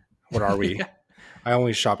Target. What are we? Yeah. I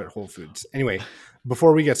only shop at Whole Foods. Anyway,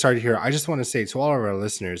 before we get started here, I just want to say to all of our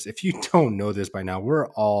listeners, if you don't know this by now, we're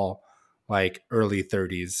all like early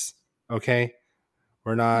 30s. Okay?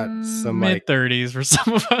 We're not some mid 30s for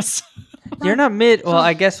some of us. You're not mid. Well,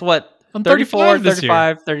 I guess what? I'm 34, 35 this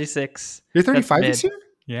 35, 36. You're That's 35 this mid. year?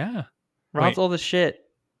 Yeah. Rob's Wait. old as shit.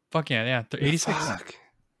 Fuck yeah. 86. Fuck.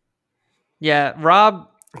 Yeah, Rob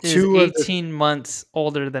is Two of the- 18 months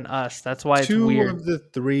older than us. That's why it's Two weird. of the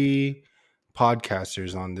three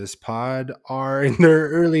podcasters on this pod are in their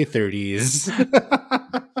early 30s.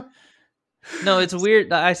 No, it's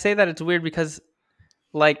weird. I say that it's weird because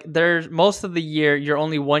like there's most of the year you're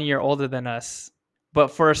only 1 year older than us. But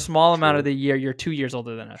for a small amount of True. the year you're 2 years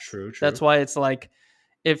older than us. True. That's why it's like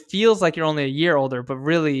it feels like you're only a year older, but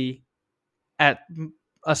really at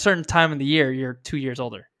a certain time in the year you're 2 years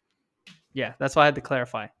older. Yeah, that's why I had to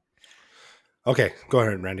clarify. Okay, go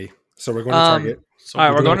ahead, Randy. So we're going to Target. So All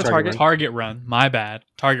right, we're doing going a to Target Target. Target Run. My bad.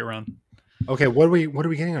 Target Run. Okay, what are we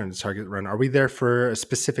getting on this Target run? Are we there for a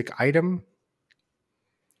specific item?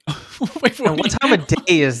 Wait, And what time of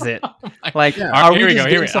day is it? Like, Yeah. are here we we just go.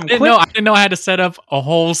 Here getting we go. some I didn't know I had to set up a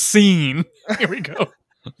whole scene. Here we go.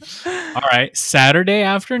 All right, Saturday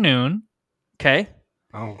afternoon, Okay.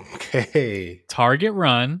 Okay. Target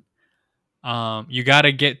Run. You got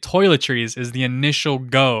to get toiletries is the initial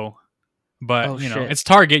go. But Oh, you know, shit. it's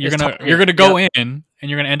Target. You're It's gonna Target. go Yep. in and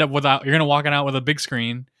you're gonna end up without. You're gonna walk out with a big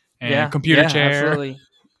screen and Yeah. computer Yeah. chair. Absolutely.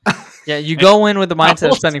 Yeah. You and go in with the mindset of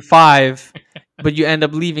towels. spending 5, but you end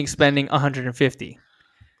up leaving spending 150.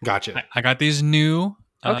 Gotcha. I got these new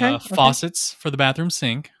Okay. Okay. faucets for the bathroom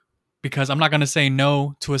sink because I'm not gonna say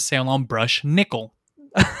no to a sale on brush nickel.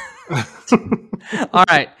 All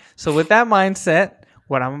right. So with that mindset,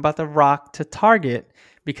 what I'm about to rock to Target,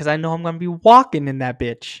 because I know I'm gonna be walking in that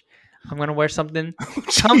bitch. I'm gonna wear something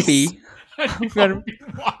Jeez. comfy. I I'm know gonna I'll be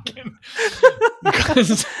walking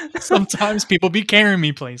because sometimes people be carrying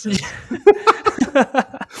me places.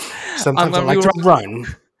 Sometimes I gonna like be to run.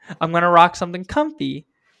 I'm gonna rock something comfy,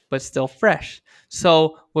 but still fresh.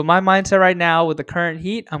 So with my mindset right now, with the current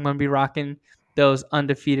heat, I'm gonna be rocking those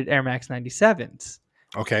undefeated Air Max 97s.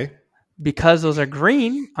 Okay. Because those are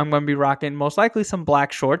green, I'm going to be rocking most likely some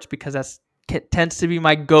black shorts because that's tends to be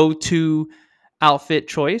my go-to outfit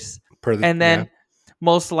choice. And Yeah. then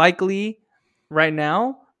most likely right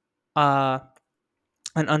now, uh,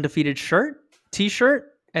 an undefeated shirt, t-shirt,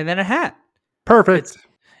 and then a hat. It's Perfect.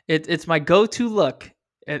 it's my go-to look.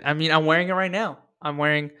 I mean, I'm wearing it right now. I'm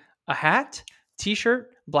wearing a hat,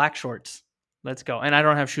 t-shirt, black shorts. Let's go. And I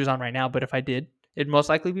don't have shoes on right now, but if I did, it'd most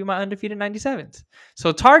likely be my undefeated 97s.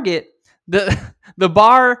 So Target, the the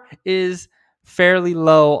bar is fairly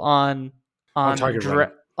low on On Target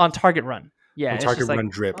Run. on Target Run. Yeah, On it's just Target like Run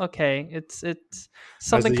drip. okay, it's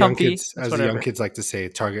something comfy. It's As the young whatever. kids like to say,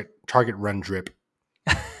 Target Run drip.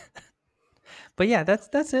 But yeah,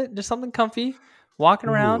 that's it. Just something comfy, walking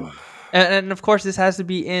around, Ooh. and of course this has to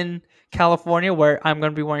be in California where I'm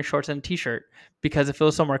going to be wearing shorts and a t-shirt because if it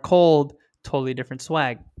was somewhere cold, totally different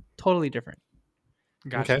swag, totally different.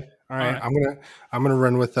 Gotcha. Okay. All right. right. I'm gonna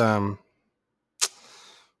run with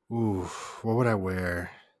ooh, what would I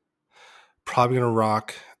wear? Probably gonna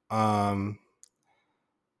rock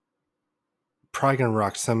probably gonna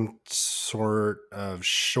rock some sort of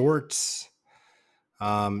shorts,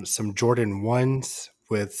 some Jordan 1s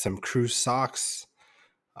with some crew socks.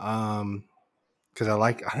 Because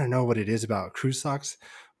I don't know what it is about crew socks,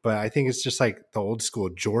 but I think it's just like the old school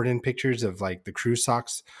Jordan pictures of like the crew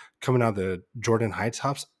socks coming out of the Jordan high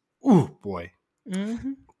tops. Ooh, boy.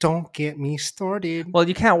 Mm-hmm. Don't get me started. Well,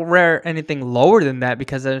 you can't wear anything lower than that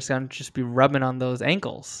because it's going to just be rubbing on those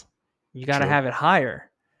ankles. You got to True. have it higher.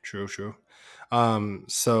 True. So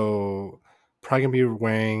probably gonna be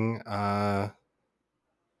wearing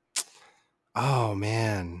oh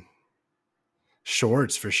man.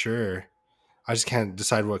 Shorts for sure. I just can't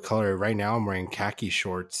decide what color. Right now I'm wearing khaki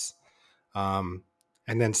shorts. And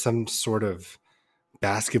then some sort of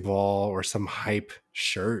basketball or some hype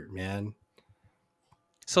shirt, man.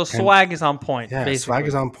 So And swag is on point, yeah, swag is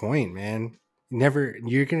basically. on point, man.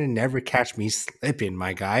 You're gonna never catch me slipping,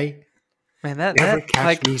 my guy. Man, Never that catch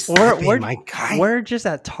like me slipping, my guy. we're just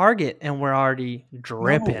at Target and we're already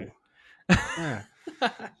dripping. No. Yeah.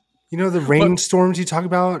 You know the But rainstorms you talk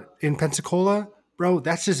about in Pensacola? Bro,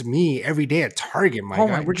 that's just me every day at Target, my oh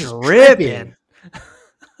guy. my, We're just dripping.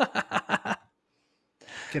 dripping.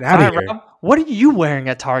 Get All out of right, here. Rob, what are you wearing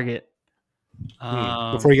at Target?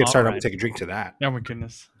 Before you get All started, I'm gonna right. take a drink to that. Oh my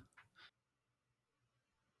goodness.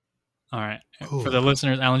 All right. For Ooh. the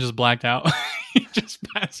listeners, Alan just blacked out. He just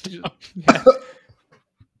passed out. Yeah.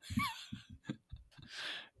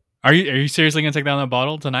 Are you seriously gonna take down that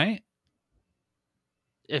bottle tonight?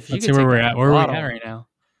 If you Let's see could where take we're down at. the Where are we at bottle, right now?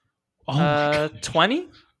 Oh my god. 20?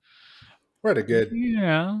 We're at a good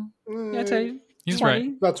Yeah. Yeah, I tell you, He's 20.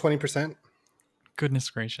 right. about 20%. Goodness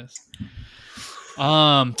gracious.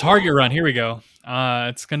 Target run. Here we go.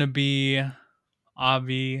 It's gonna be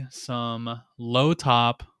some low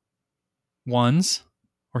top ones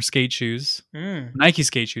or skate shoes. Mm. Nike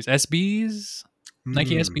skate shoes. SBs.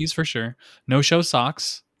 Nike SBs for sure. No show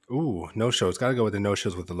socks. Ooh, no shows. Got to go with the no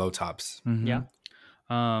shows with the low tops. Mm-hmm.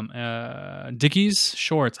 Yeah. Dickies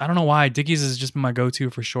shorts. I don't know why Dickies has just been my go-to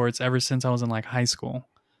for shorts ever since I was in like high school.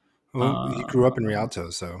 Well, you grew up in Rialto,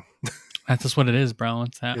 so That's just what it is, bro.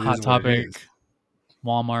 It's that it Hot is what it Topic is.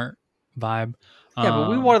 Walmart vibe. Yeah, but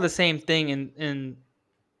we wore the same thing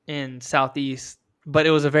in Southeast, but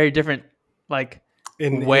it was a very different like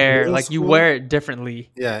In wear. middle Like you school, wear it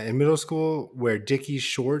differently. yeah, in middle school, wear Dickies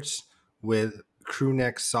shorts with crew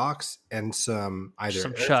neck socks and some either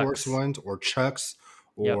Some Air Force Chucks. Ones or Chucks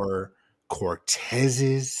Yep. or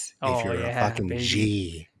Cortezes if Oh you're a yeah, fucking baby.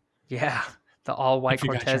 G. Yeah, the all white If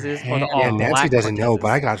you got your Cortezes or the hand all Yeah, on. Nancy black doesn't know,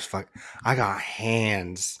 but Cortezes. I got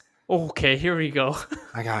hands. Okay, here we go.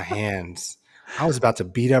 I got hands. I was about to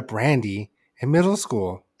beat up Randy in middle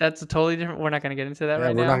school. That's a totally different. We're not going to get into that Yeah,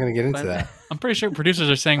 right we're not now. going to get into But that. I'm pretty sure producers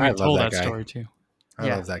are saying I we've love told that that guy. story too. I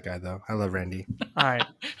Yeah. love that guy though. I love Randy. All right.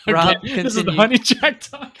 Again, Rob, this is the continue. honey jack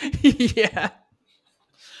talk. Yeah.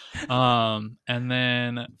 And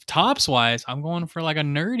then tops wise, I'm going for like a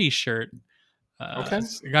nerdy shirt. Okay.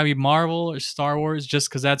 It gotta be Marvel or Star Wars, just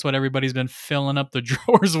because that's what everybody's been filling up the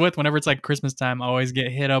drawers with. Whenever it's like Christmas time, I always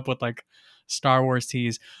get hit up with like Star Wars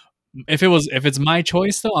tees. If it's my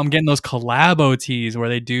choice though, I'm getting those collabo tees where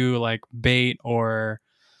they do like Bait or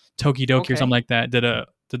Tokidoki or Okay. something like that. Did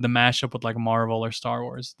the mashup with like Marvel or Star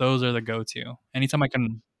Wars. Those are the go-to. Anytime I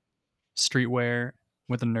can streetwear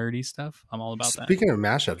with the nerdy stuff, I'm all about that. Speaking of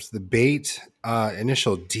mashups, the Bait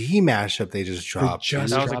initial D mashup they just They dropped. just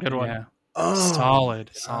That was a dropped good it, one. yeah. Oh, solid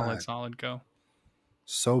God. go.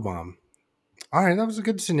 So bomb. All right, that was a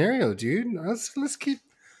good scenario, dude. Let's keep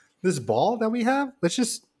this ball that we have. Let's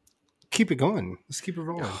just keep it going. Let's keep it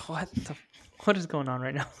rolling. What is going on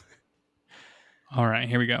right now? All right,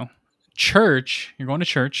 here we go. Church. You're going to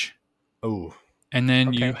church, Oh, and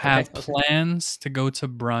then you Okay, have okay. plans to go to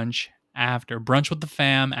brunch after. Brunch with the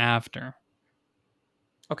fam after.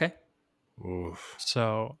 Okay. oof.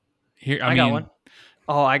 So here, I got one.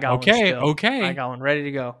 Oh, I got one. Okay, Still. okay. I got one ready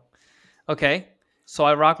to go. Okay. So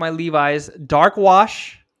I rock my Levi's dark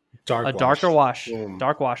wash. Darker wash. Boom.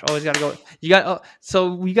 Dark wash. Always got to go. You got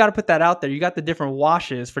so we got to put that out there. You got the different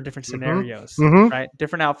washes for different scenarios, Mhm. right?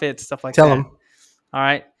 Different outfits, stuff like Tell that. them. All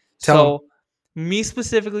right. Tell 'em. So me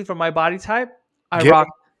specifically for my body type, I Get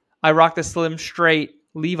rock the slim straight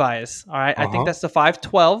Levi's. All right. I Uh-huh. think that's the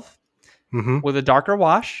 512 Mm-hmm. with a darker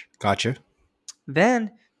wash. Gotcha.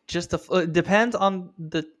 Then just it depends on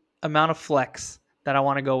the amount of flex that I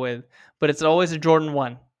want to go with, but it's always a Jordan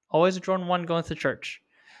 1. Always a Jordan 1 going to church.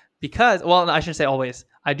 Because, well, I shouldn't say always.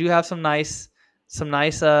 I do have some nicer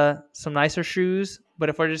shoes, but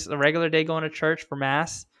if we're just a regular day going to church for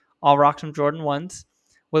mass, I'll rock some Jordan 1s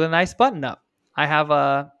with a nice button up. I have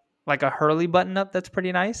a Hurley button up that's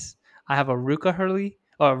pretty nice. I have a Ruka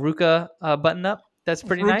button up that's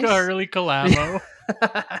pretty nice. Ruka early collabo.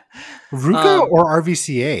 Ruka or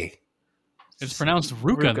RVCA? It's pronounced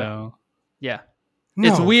Ruka, though. Yeah. No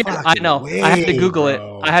It's weird. I fucking know. way, I had to Google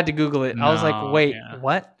bro. it. I was like, No, wait, yeah.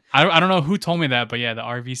 what? I don't know who told me that, but yeah, the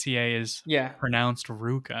RVCA is Yeah. pronounced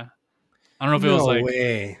Ruka. I don't know if it No was like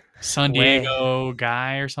way. San Way. Diego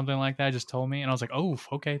guy or something like that just told me, and I was like, oh,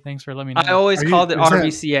 okay, thanks for letting me know. I always Are you- called it is that-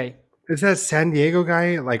 RVCA. Is that San Diego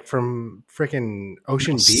guy like from freaking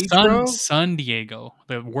Ocean Beach, bro? San Diego,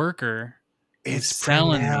 the worker. It's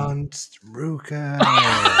selling me. pronounced Ruka.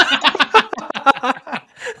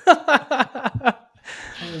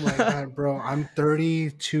 Oh my god, bro! I'm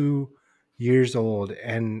 32 years old,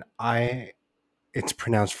 and it's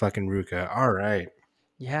pronounced fucking Ruka. All right.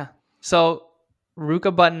 Yeah. So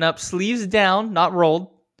Ruka button up, sleeves down, not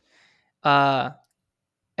rolled. And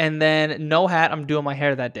then no hat. I'm doing my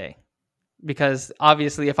hair that day because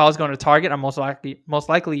obviously, if I was going to Target, I'm most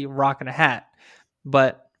likely rocking a hat.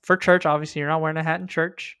 But for church, obviously, you're not wearing a hat in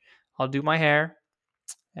church. I'll do my hair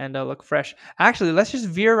and look fresh. Actually, let's just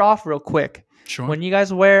veer off real quick. Sure. When you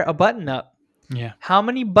guys wear a button up, Yeah. how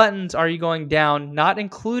many buttons are you going down, not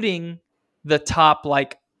including the top,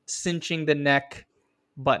 like cinching the neck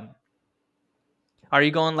button? Are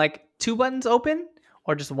you going like 2 buttons open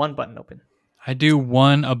or just 1 button open? I do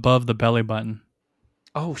one above the belly button.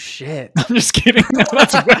 Oh, shit. I'm just kidding.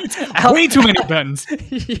 That's way too many buttons.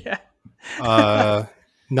 Yeah.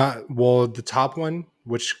 The top one,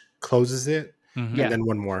 which closes it, Mhm. Yeah. and then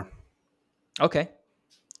one more. Okay.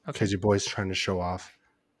 Because your boy's trying to show off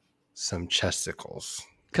some chesticles.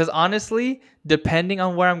 Because honestly, depending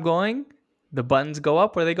on where I'm going, the buttons go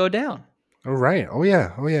up or they go down. Oh right. Oh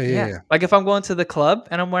yeah. Yeah. Like if I'm going to the club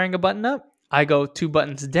and I'm wearing a button up, I go 2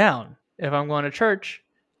 buttons down. If I'm going to church,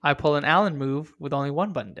 I pull an Allen move with only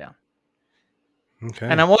 1 button down. Okay.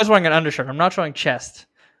 And I'm always wearing an undershirt. I'm not showing chest.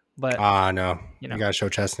 But no. you You know. gotta show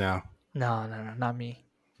chest now. no, not me.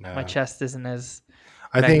 No. My chest isn't as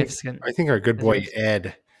I think magnificent. I think our good as boy yours.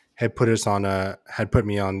 Ed had put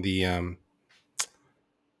me on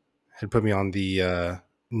the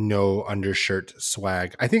no undershirt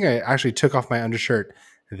swag. I think I actually took off my undershirt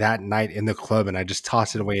that night in the club and I just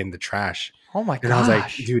tossed it away in the trash. Oh my And I was like,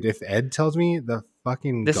 gosh. dude, if Ed tells me, the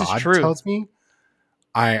fucking This is God true. tells me,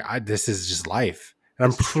 I this is just life. And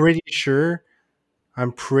I'm This is true.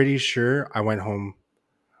 pretty sure I went home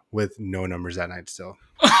with no numbers that night still.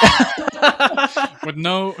 With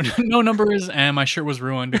no numbers, and my shirt was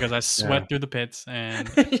ruined because I sweat through the pits, and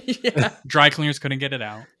Yeah. dry cleaners couldn't get it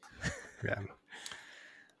out. Yeah.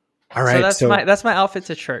 All right. So that's my outfit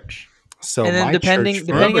to church. So And then my depending church-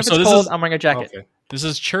 if So it's this cold, is- I'm wearing a jacket. Okay. This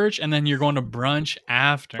is church, and then you're going to brunch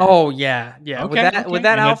after. Oh yeah, yeah. With Okay, that okay.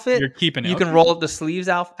 that And outfit, you're keeping it. you can Okay. roll up the sleeves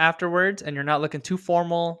out afterwards, and you're not looking too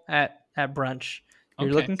formal at brunch. You're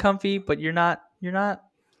Okay. looking comfy, but you're not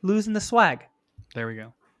losing the swag. There we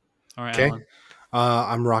go. All right, Okay. Alan.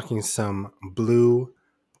 I'm rocking some blue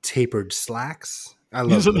tapered slacks. I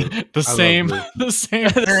These love are blue. the I love same, blue. the same,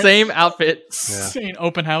 The same outfit. Yeah. same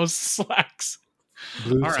open house slacks.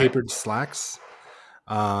 Blue All right. tapered slacks.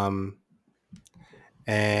 Um,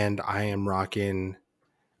 and I am rocking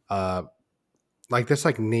uh like this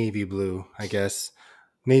like navy blue, I guess.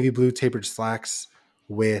 Navy blue tapered slacks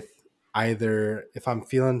with either if I'm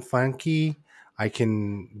feeling funky, I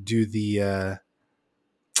can do the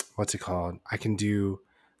what's it called? I can do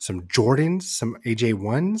some Jordans, some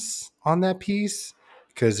AJ1s on that piece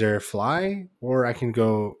because they're fly, or I can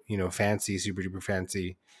go, fancy, super duper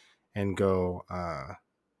fancy and go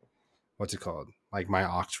what's it called? Like my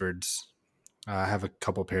Oxfords. I have a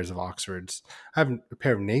couple pairs of Oxfords. I have a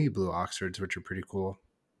pair of navy blue Oxfords, which are pretty cool.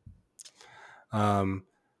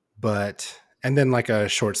 But and then like a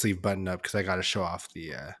short sleeve button up because I got to show off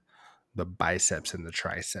the biceps and the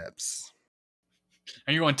triceps.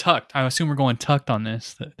 Are you going tucked? I assume we're going tucked on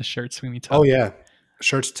this. The shirt's gonna be tucked. Oh yeah,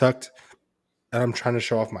 shirt's tucked, and I'm trying to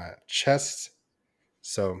show off my chest.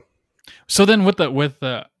 So then with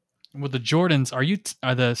the Jordans,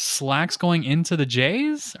 are the slacks going into the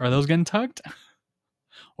J's? Are those getting tucked,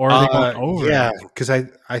 or are they going over? yeah, because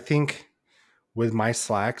I think with my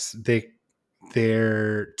slacks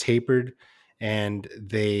they're tapered and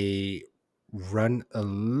they run a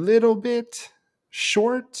little bit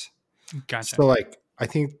short. Gotcha. So like I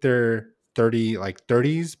think they're 30 like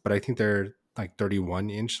 30s, but I think they're like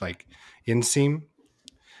 31-inch like inseam.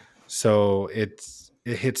 So it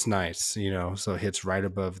hits nice, so it hits right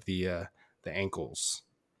above the ankles.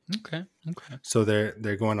 Okay. Okay. So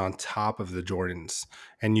they're going on top of the Jordans.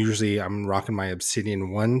 And usually I'm rocking my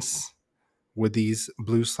Obsidian ones with these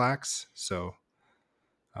blue slacks. So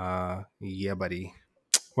yeah, buddy.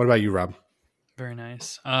 What about you, Rob? Very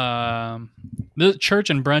nice. The church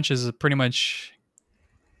and brunch is pretty much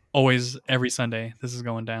always every Sunday. This is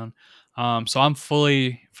going down. So I'm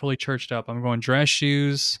fully churched up. I'm going dress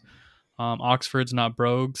shoes, Oxfords, not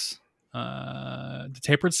brogues, the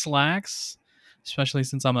tapered slacks, especially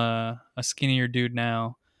since I'm a skinnier dude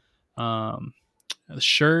now. Um, the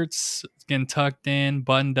shirts getting tucked in,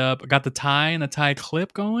 buttoned up. I got the tie and the tie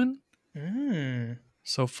clip going. Mm.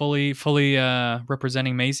 So fully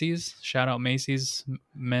representing Macy's. Shout out Macy's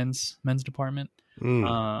men's department.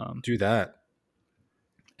 Um, Do that.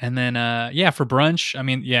 and then yeah, for brunch, I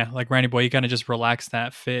mean, yeah, like Randy Boy, you kind of just relax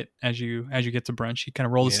that fit as you get to brunch. You kind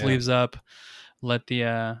of roll the Yeah. sleeves up, let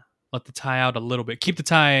the tie out a little bit. Keep the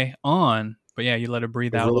tie on, but yeah, you let it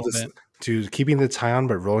breathe out a little bit. Dude, keeping the tie on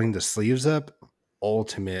but rolling the sleeves up,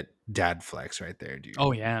 ultimate dad flex right there, dude.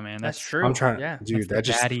 Oh yeah, man, That's that's I'm true. trying, Yeah. dude. the That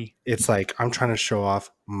just daddy. it's like I'm trying to show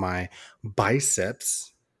off my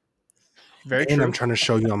biceps, Very and true. I'm trying to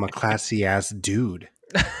show you I'm a classy ass dude.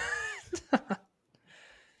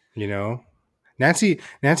 You know, Nancy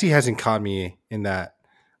hasn't caught me in that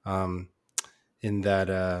um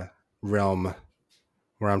realm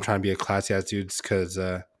where I'm trying to be a classy ass dude because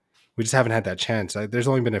we just haven't had that chance. There's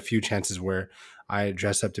only been a few chances where I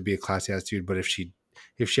dress up to be a classy ass dude, but if she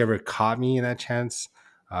ever caught me in that chance,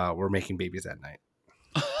 we're making babies that night.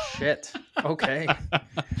 Shit. Okay.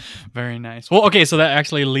 Very nice. Well, okay, so that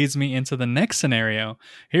actually leads me into the next scenario.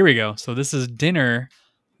 Here we go. So this is dinner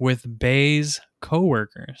with Bay's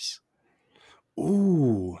coworkers.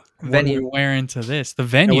 Ooh, What are Venue. we wearing to this? The yeah,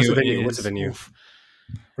 venue what's the venue? is. What's the venue? Oof.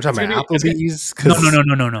 We're talking about It's gonna- Applebee's. No,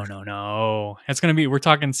 'Cause- no. It's gonna be. We're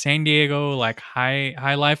talking San Diego, like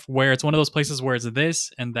high life, where it's one of those places where it's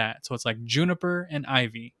this and that. So it's like juniper and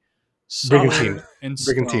ivy, Brigantine. solid and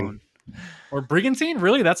Brigantine. stone, or brigantine.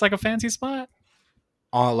 Really, that's like a fancy spot.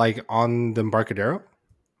 Like on the Embarcadero.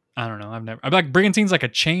 I don't know. I'm like Brigantine's like a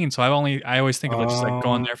chain, so I always think of it just like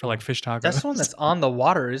going there for like fish tacos. That's the one that's on the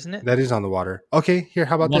water, isn't it? That is on the water. Okay, here.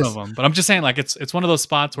 How about one this? of them. But I'm just saying, like it's one of those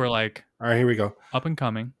spots where like All right, here we go. up and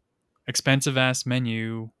coming, expensive ass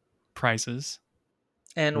menu prices.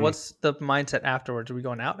 And what's the mindset afterwards? Are we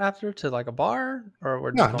going out after to like a bar, or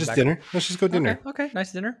we're just No, going just back? dinner. Let's just go dinner. Okay.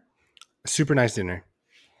 Nice dinner. Super nice dinner.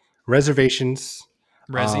 Reservations.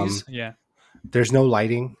 Resis, yeah. There's no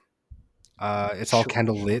lighting. It's all Sure.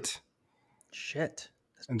 candle lit. Shit.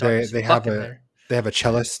 It's And dark they as they fuck have in a they have a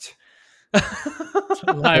cellist. there.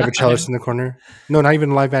 They have a cellist in the corner. No, not even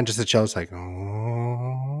a live band, just a cellist, like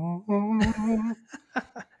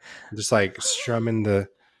just like strumming the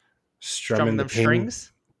Strumming them pain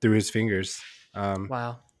strings. through his fingers.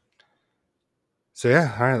 Wow. So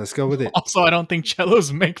yeah, all right, let's go with it. Also, I don't think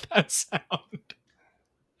cellos make that sound.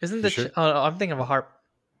 Isn't You the sure? oh, I'm thinking of a harp.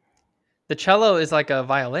 The cello is like a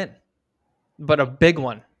violin, but a big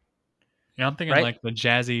one, Yeah, I'm thinking right? like the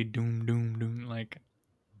jazzy doom doom doom. Like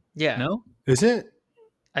Yeah, no, Is it?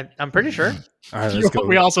 I'm pretty sure. All right, let's go.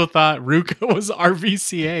 we also thought Ruka was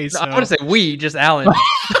RVCA. No, I So want to say we, just Alan.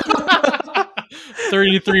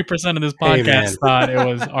 33% of this Hey, podcast man. thought it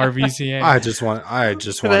was RVCA. I just want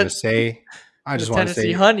to say, The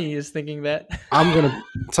Tennessee Honey is thinking that. I'm gonna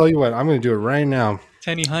tell you what, I'm gonna do it right now.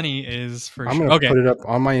 Tenny Honey is for I'm sure. gonna Okay. put it up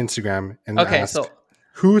on my Instagram and Okay, ask so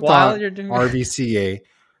who while thought you're doing RVCA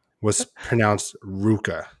was pronounced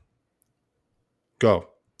Ruka. Go.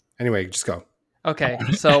 Anyway, just go. okay,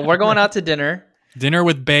 so we're going out to dinner. Dinner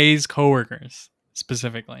with Bay's coworkers,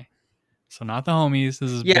 specifically. So not the homies.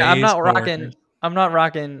 This is Yeah, Bay's coworkers. I'm not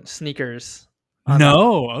rocking sneakers. On that one.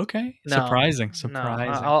 No, okay. No, Surprising. no.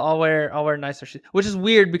 Surprising. I'll wear nicer shoes, which is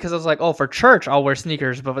weird because I was like, oh, for church I'll wear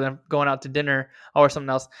sneakers, but then going out to dinner I'll wear something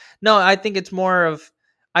else. No, I think it's more of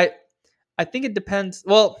I I think it depends.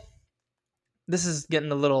 Well, this is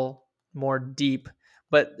getting a little more deep,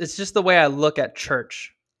 but it's just the way I look at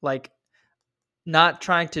church. Like, not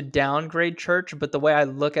trying to downgrade church, but the way I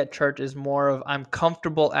look at church is more of I'm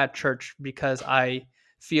comfortable at church because I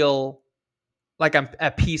feel like I'm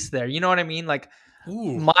at peace there. You know what I mean? Like,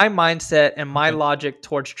 Ooh. my mindset and my Okay. logic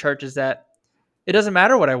towards church is that it doesn't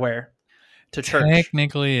matter what I wear to church.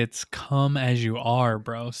 Technically, it's come as you are,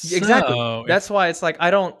 bro. Exactly. So, That's why it's like I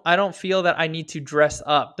don't feel that I need to dress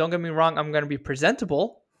up. Don't get me wrong, I'm going to be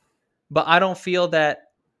presentable, but I don't feel that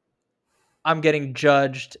I'm getting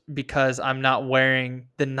judged because I'm not wearing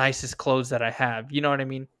the nicest clothes that I have. You know what I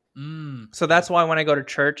mean? So that's why when I go to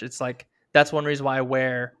church, it's like that's one reason why I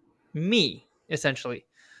wear me essentially.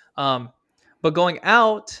 But going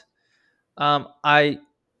out, I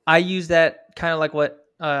use that kind of like what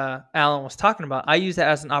Alan was talking about. I use that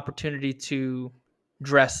as an opportunity to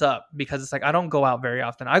dress up because it's like I don't go out very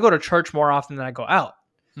often. I go to church more often than I go out.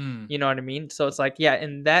 You know what I mean? So it's like, yeah,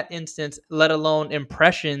 in that instance, let alone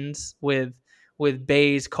impressions with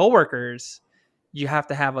Bay's coworkers, you have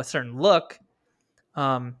to have a certain look.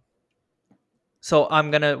 So I'm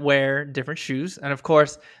gonna wear different shoes, and of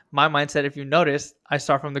course, my mindset, if you notice, I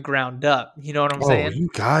start from the ground up. You know what I'm Oh, saying? you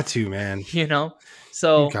got to, man. You know, You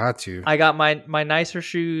so got to. I got my nicer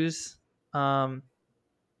shoes. I'll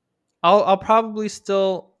probably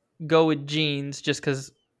still go with jeans just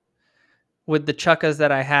because with the chukkas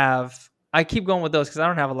that I have, I keep going with those because I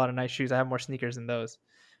don't have a lot of nice shoes. I have more sneakers than those.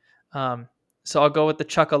 So I'll go with the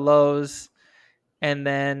chukka lows and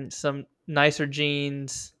then some nicer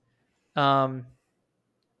jeans, a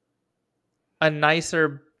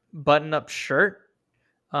nicer button-up shirt.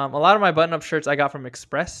 A lot of my button-up shirts I got from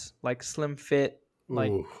Express, like slim fit,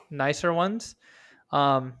 like Ooh. nicer ones.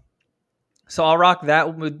 So I'll rock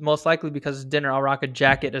that with most likely because it's dinner. I'll rock a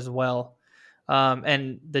jacket as well.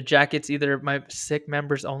 And the jacket's either my sick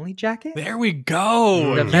members only jacket, there we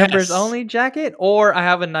go. the Yes. members only jacket, or I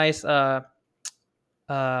have a nice what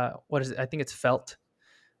is it? I think it's felt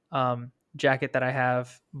jacket that I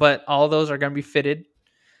have. But all those are gonna be fitted.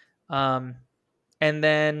 And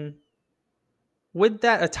then with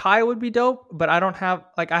that, a tie would be dope. But I don't have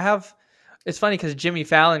like I have. It's funny because Jimmy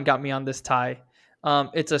Fallon got me on this tie.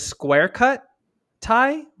 It's a square cut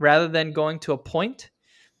tie rather than going to a point.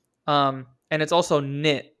 And it's also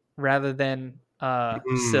knit rather than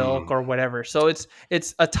silk or whatever. So it's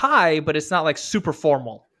a tie, but it's not like super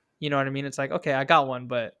formal. You know what I mean? It's like, okay, I got one,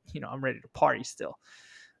 but I'm ready to party still.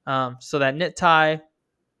 So that knit tie,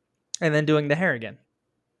 and then doing the hair again.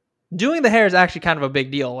 Doing the hair is actually kind of a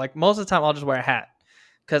big deal. Like most of the time, I'll just wear a hat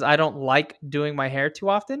because I don't like doing my hair too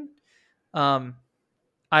often. I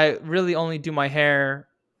really only do my hair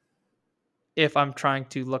if I'm trying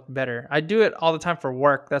to look better. I do it all the time for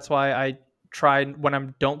work. That's why I try when I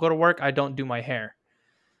don't go to work, I don't do my hair.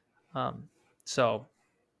 So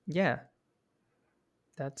yeah,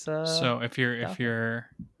 that's So if you're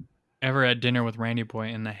ever at dinner with Randy Boy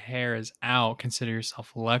and the hair is out, consider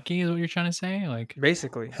yourself lucky. Is what you're trying to say? Like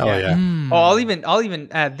basically. Hell yeah. Oh, I'll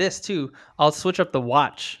even add this too. I'll switch up the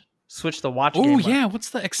watch. Switch the watch Oh game yeah, up. what's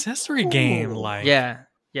the accessory game like?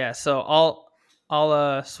 Yeah. So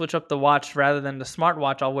I'll switch up the watch rather than the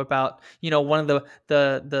smartwatch. I'll whip out one of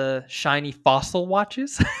the shiny fossil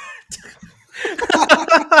watches.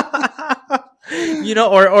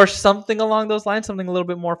 Or something along those lines, something a little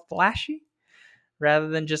bit more flashy rather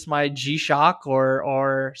than just my G-Shock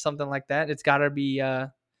or something like that. It's got to be I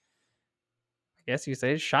guess you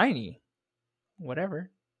say shiny. Whatever.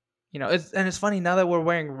 It's funny now that we're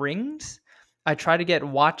wearing rings, I try to get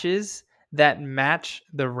watches that match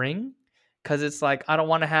the ring because it's like I don't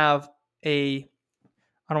want to have a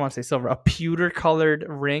I don't want to say silver, a pewter colored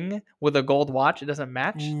ring with a gold watch. It doesn't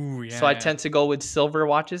match. Ooh, So I yeah. tend to go with silver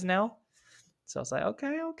watches now. So I was like,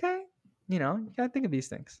 okay. You know, you gotta think of these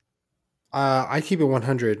things. I keep it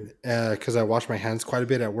 100 because I wash my hands quite a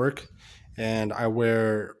bit at work, and I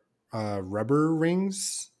wear rubber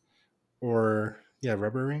rings or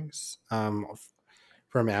rubber rings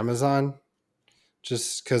from Amazon.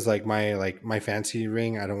 Just because my fancy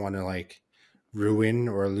ring, I don't want to like ruin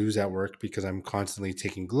or lose at work because I'm constantly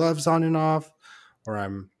taking gloves on and off, or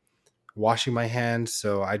I'm washing my hands.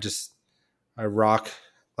 So I rock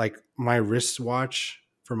like my wristwatch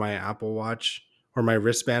for my Apple Watch, or my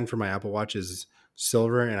wristband for my Apple Watch is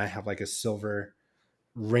silver, and I have like a silver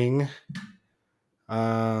ring,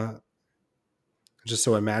 uh, just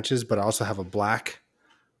so it matches. But I also have a black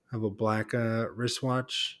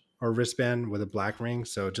wristwatch or wristband with a black ring.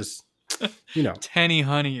 So just Tenny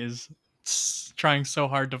Honey is trying so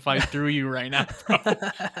hard to fight through you right now, bro.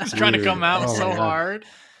 He's trying to Dude, come out oh so my God. hard.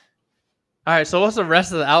 All right, so what's the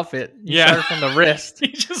rest of the outfit? You started from the wrist.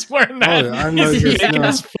 He's just wearing that. I don't know if He's you guys naked know.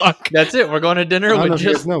 as fuck. That's it. We're going to I dinner don't know with if you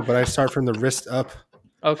guys just know, but I start from the wrist up,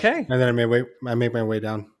 okay. and then I make my way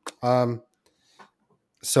down.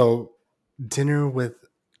 So dinner with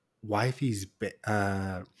wifey's. Oh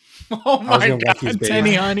I was my gonna wifey's god,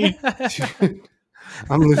 Tenny Honey.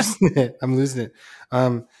 I'm losing it. I'm losing it.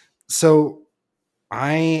 So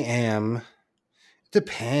I am.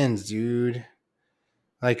 Depends, dude.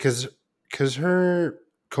 Like, cause her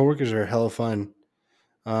coworkers are hella fun.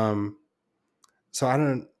 So I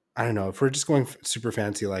don't know if we're just going super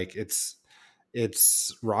fancy. Like it's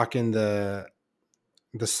rocking the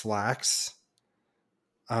slacks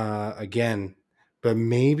again, but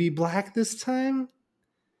maybe black this time.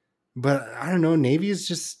 But I don't know.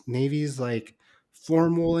 Navy's like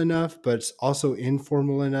formal enough, but it's also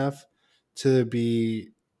informal enough to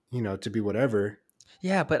be to be whatever.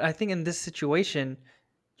 Yeah, but I think in this situation,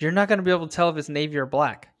 you're not going to be able to tell if it's navy or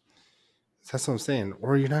black. That's what I'm saying.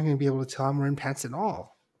 Or you're not going to be able to tell I'm wearing pants at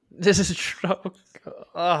all. This is true.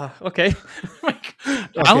 Okay.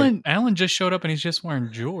 Okay. Alan just showed up and he's just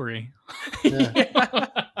wearing jewelry. Yeah.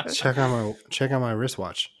 check out my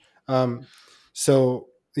wristwatch. So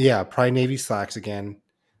yeah, probably navy slacks again,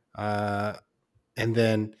 and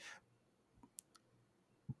then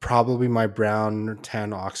probably my brown or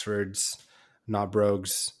tan Oxfords, not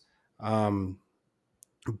brogues.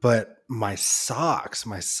 But my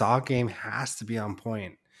sock game has to be on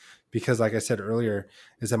point because, like I said earlier,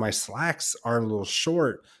 is that my slacks are a little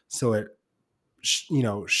short, so it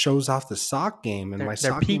shows off the sock game, and they're, my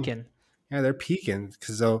they're sock game. peaking. Yeah, they're peaking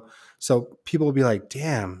because so people will be like,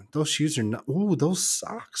 "Damn, those shoes are not. Ooh, those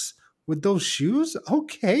socks with those shoes.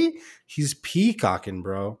 Okay, he's peacocking,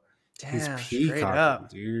 bro. He's Damn, straight peacocking, up.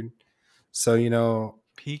 dude. So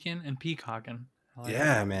Peeking and peacocking. I like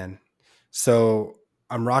yeah, that. man. So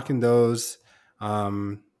I'm rocking those.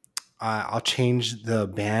 I'll change the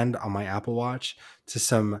band on my Apple Watch to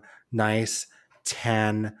some nice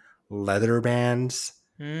tan leather bands.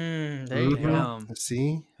 There you go. Damn.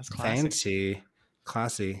 See, That's classic. fancy,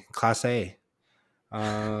 classy, class A.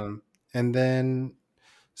 And then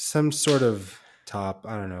some sort of top.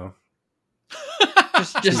 I don't know.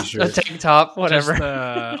 Just a T-shirt. tank top, whatever. Just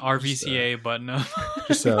the RVCA button up.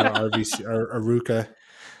 Just a RVC or a Ruka.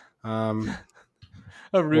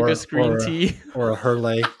 A Ruga screen or tee. or a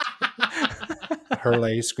Hurley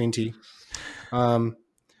screen tee. No,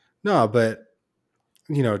 but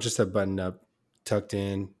just a button up, tucked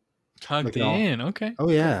in, Tucked looking all. in. Okay. Oh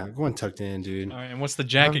yeah, going tucked in, dude. All right. And what's the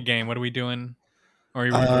jacket game? What are we doing? Are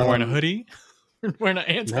you Um, wearing a hoodie? Wearing an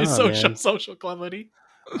anti-social man. social club hoodie?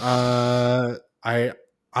 I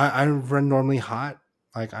run normally hot.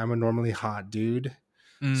 Like I'm a normally hot dude,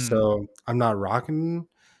 so I'm not rocking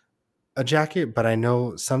a jacket, but I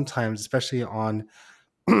know sometimes, especially on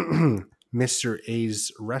Mr.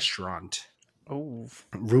 A's restaurant Oh.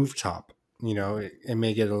 rooftop, it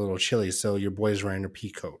may get a little chilly. So your boy's wearing a pea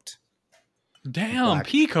coat. Damn, Black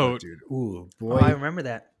pea coat. dude. Ooh, Oh, boy. I remember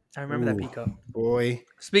that. I remember that Ooh, peacoat. boy.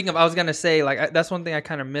 Speaking of, I was gonna say that's one thing I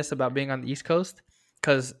kind of miss about being on the East Coast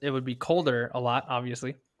because it would be colder a lot,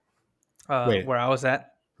 obviously. Wait. Where I was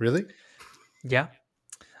at, Really? yeah.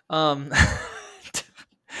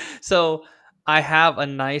 So I have a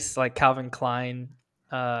nice like Calvin Klein.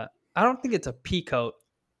 I don't think it's a peacoat.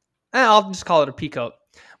 I'll just call it a peacoat,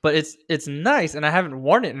 but it's nice, and I haven't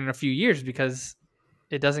worn it in a few years because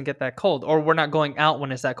it doesn't get that cold, or we're not going out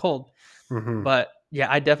when it's that cold. Mm-hmm. But yeah,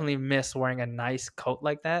 I definitely miss wearing a nice coat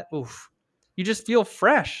like that. Oof, you just feel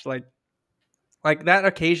fresh, like that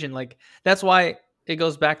occasion. Like that's why it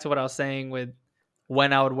goes back to what I was saying with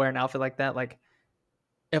when I would wear an outfit like that. Like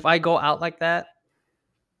if I go out like that,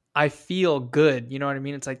 I feel good. You know what I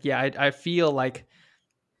mean? It's like, yeah, I feel like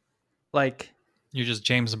You're just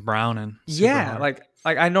James Brown and super yeah, hard.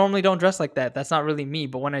 like I normally don't dress like that. That's not really me.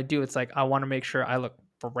 But when I do, it's like I want to make sure I look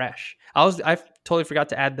fresh. I totally forgot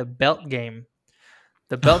to add the belt game.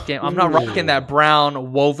 The belt game. I'm not rocking that Ooh.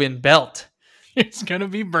 brown woven belt It's gonna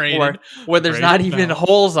be braided. where there's not braided even belt.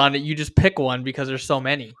 holes on it. You just pick one because there's so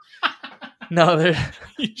many. No, there.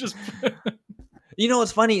 You just You know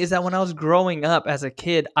what's funny is that when I was growing up as a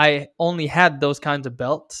kid, I only had those kinds of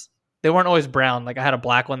belts. They weren't always brown. Like I had a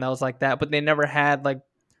black one that was like that, but they never had like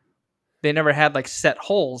set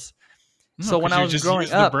holes. So when 'cause I you was just growing use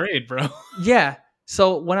the up, braid, bro. yeah.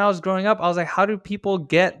 So when I was growing up, I was like, how do people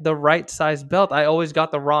get the right size belt? I always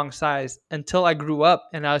got the wrong size until I grew up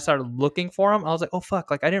and I started looking for them. I was like, oh fuck,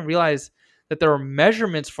 like I didn't realize that there were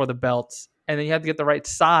measurements for the belts and then you have to get the right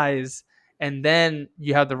size and then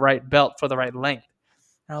you have the right belt for the right length.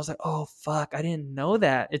 And I was like, oh fuck, I didn't know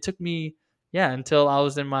that. It took me, yeah, until I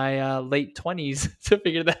was in my late 20s to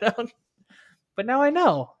figure that out. But now I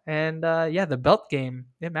know. And yeah, the belt game,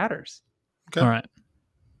 it matters. Okay. All right.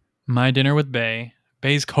 My dinner with Bay.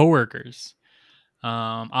 Bay's coworkers.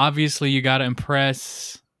 Obviously, you got to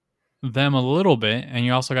impress them a little bit, and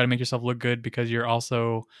you also got to make yourself look good because you're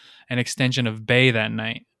also an extension of Bay that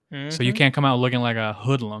night. So you Mhm. can't come out looking like a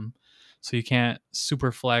hoodlum. So you can't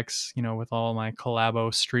super flex, with all my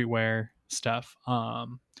collabo streetwear stuff.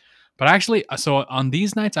 But actually, so on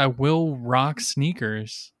these nights, I will rock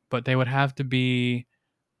sneakers, but they would have to be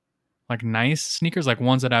like nice sneakers, like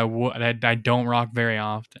ones that I don't rock very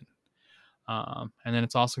often. And then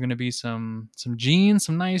it's also going to be some jeans,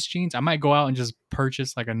 some nice jeans. I might go out and just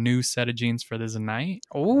purchase like a new set of jeans for this night,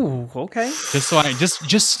 Oh, okay.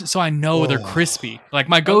 just so I know they're Oh. crispy. Like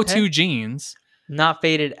my go-to Okay. jeans, Not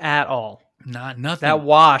faded at all. nothing. That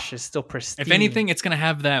wash is still pristine. If anything, it's gonna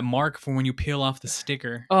have that mark for when you peel off the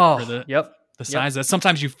sticker for oh, the yep. size that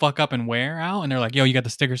sometimes you fuck up and wear out, and they're like, "Yo, you got the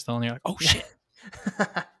sticker still," and you're like, "Oh shit,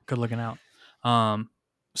 good looking out."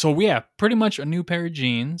 So yeah, pretty much a new pair of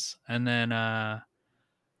jeans, and then I'm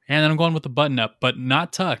going with the button up, but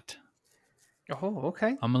not tucked. Oh, okay.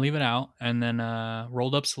 I'm gonna leave it out, and then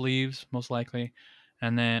rolled up sleeves most likely,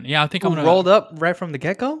 and then I think I'm Ooh, gonna rolled up right from the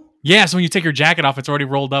get go. yeah. So when you take your jacket off, it's already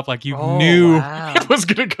rolled up, like you Oh, knew wow. it was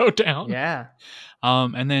gonna go down. Yeah.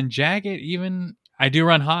 And then jacket, even I do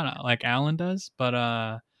run hot like Alan does, but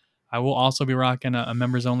I will also be rocking a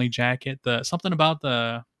members only jacket. Something about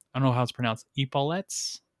I don't know how it's pronounced,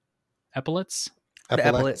 epaulets, The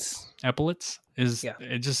epaulets. is Yeah.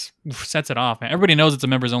 it just sets it off, man. Everybody knows it's a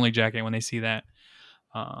members only jacket when they see that.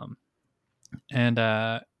 And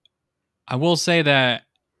I will say that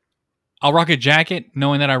I'll rock a jacket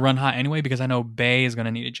knowing that I run hot anyway because I know Bay is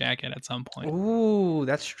gonna need a jacket at some point. Ooh,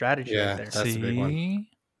 that's strategy Yeah, right there. that's a big one.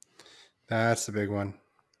 That's the big one.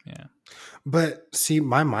 Yeah. But see,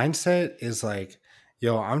 my mindset is like,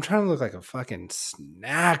 yo, I'm trying to look like a fucking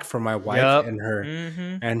snack for my wife Yup. and her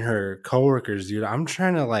Mm-hmm. and her coworkers, dude. I'm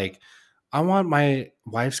trying to I want my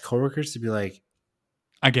wife's coworkers to be like,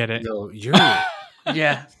 I get it. yo,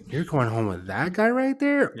 Yeah. you're going home with that guy right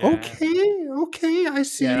there? Yeah. Okay, I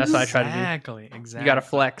see. Yeah, that's what I try to do. Exactly. You got to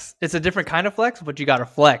flex. It's a different kind of flex, but you got to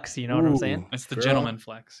flex. You know what I'm saying? It's the girl. gentleman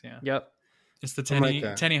flex. Yeah. Yep. It's the I'm like Tenny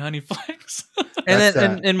that. Tenny honey flex. And That's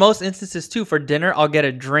then in most instances too, for dinner, I'll get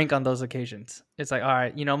a drink on those occasions. It's like, all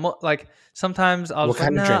right, like sometimes I'll What just like,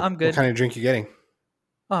 kind of nah, drink? I'm good. What kind of drink you getting?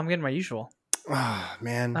 Oh, I'm getting my usual. Ah,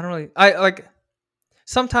 man. I don't really. I like.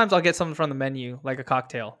 Sometimes I'll get something from the menu, like a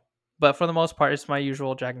cocktail, but for the most part, it's my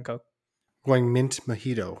usual Jack and Coke. Going mint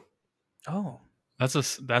mojito. Oh, That's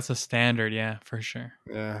a standard, yeah, for sure.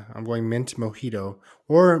 Yeah, I'm going mint mojito,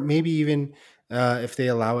 or maybe even if they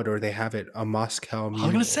allow it or they have it, a Moscow I was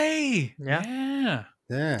Mule. gonna say, Yeah.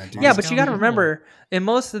 Yeah, dude. yeah, but you got to Moscow Mule. remember, in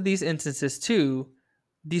most of these instances too,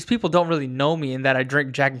 these people don't really know me in that I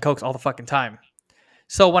drink Jack and Cokes all the fucking time.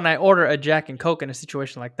 So when I order a Jack and Coke in a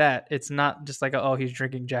situation like that, it's not just like, oh, he's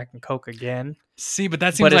drinking Jack and Coke again. See, but that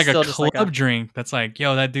But seems it's like a still just club like a- drink. That's like,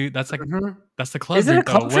 yo, that dude. That's like Mhm. that's the club Is it a drink.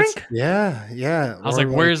 club though. drink? Yeah. I was Or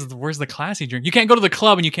like, where's the classy drink? You can't go to the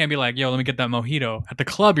club and you can't be like, yo, let me get that mojito. At the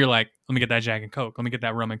club, you're like, let me get that Jack and Coke. Let me get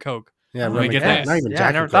that rum and Coke. yeah, let rum me and get Coke. that. Not even Yeah, Jack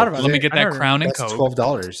I never and thought Coke. about Let me it. get I that never- Crown and That's Coke.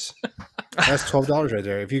 $12. That's $12 right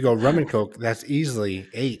there. If you go rum and Coke, that's easily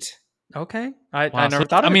 $8. Okay, I Wow, never so,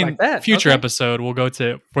 thought of I it mean, like that. future Okay. episode, we'll go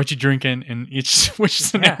to what you drinking in each which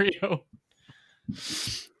scenario.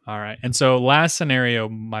 All right, and so last scenario,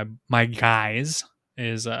 my guys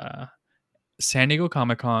is San Diego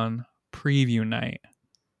Comic Con preview night.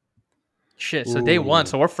 Shit. So day one,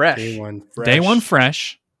 so we're fresh. Day one fresh. Day one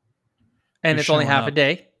fresh. And You're it's only showing half a up.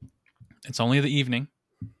 day. It's only the evening,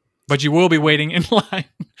 but you will be waiting in line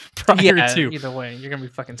prior Yeah, to. either way, you're gonna be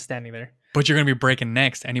fucking standing there. But you're gonna be breaking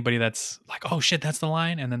necks to anybody that's like, "Oh shit, that's the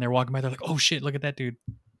line," and then they're walking by. They're like, "Oh shit, look at that dude."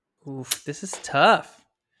 Oof, this is tough.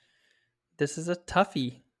 This is a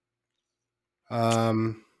toughie.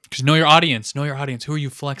 Because know your audience. Know your audience. Who are you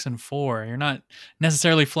flexing for? You're not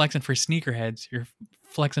necessarily flexing for sneakerheads. You're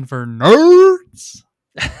flexing for nerds.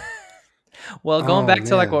 Well, going Oh back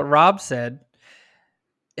to like man. what Rob said,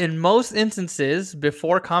 in most instances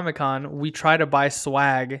before Comic-Con, we try to buy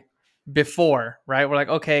swag before, right? We're like,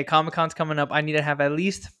 okay, Comic-Con's coming up. I need to have at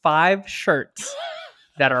least 5 shirts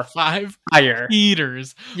that are 5 fire.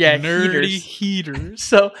 heaters. Yeah, Nerdy heaters. heaters.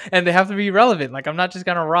 So, and they have to be relevant. Like, I'm not just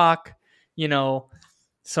gonna rock,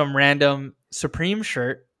 some random Supreme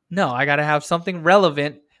shirt. No, I gotta have something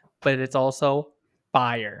relevant, but it's also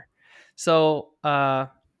fire. So,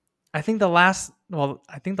 I think the last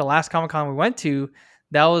Comic Con we went to,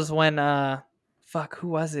 that was when who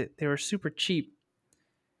was it? They were super cheap.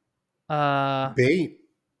 Bait.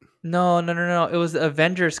 No. It was the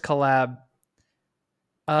Avengers collab.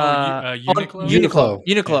 Uniqlo? Uniqlo.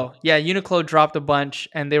 Uniqlo. Yeah, Uniqlo dropped a bunch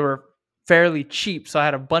and they were fairly cheap, so I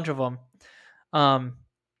had a bunch of them.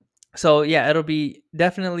 So yeah, it'll be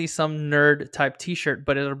definitely some nerd type T-shirt,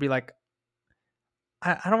 but it'll be like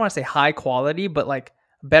I don't want to say high quality, but like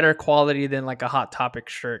better quality than like a Hot Topic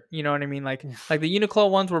shirt. You know what I mean? Like the Uniqlo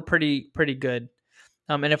ones were pretty good.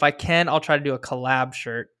 And if I can, I'll try to do a collab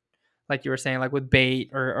shirt, like you were saying, like with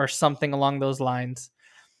bait or something along those lines.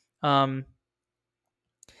 And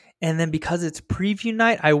then because it's preview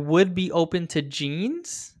night, I would be open to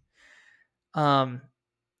jeans.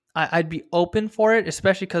 I'd be open for it,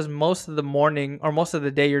 especially because most of the morning or most of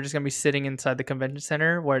the day you're just gonna be sitting inside the convention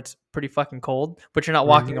center where it's pretty fucking cold, but you're not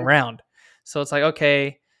walking Mhm. around. So it's like,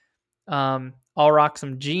 okay, I'll rock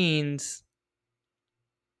some jeans,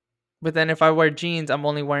 but then if I wear jeans, I'm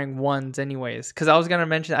only wearing ones anyways. Because I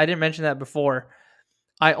didn't mention that before.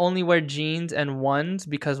 I only wear jeans and ones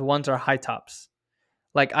because ones are high tops.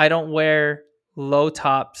 Like I don't wear low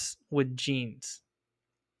tops with jeans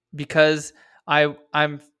because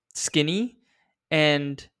I'm skinny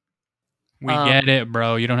and We get it,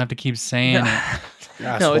 bro. You don't have to keep saying no, it.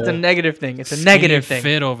 no, it's a Asshole. negative thing. It's a Skinny negative thing.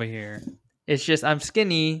 fit over here. It's just I'm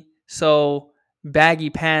skinny, so baggy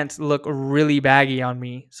pants look really baggy on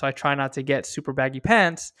me. So I try not to get super baggy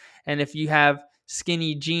pants. And if you have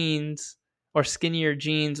skinny jeans or skinnier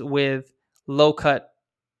jeans with low cut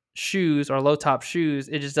shoes or low top shoes,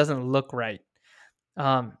 it just doesn't look right.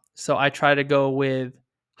 So I try to go with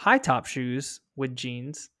high top shoes with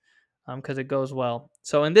jeans because it goes well.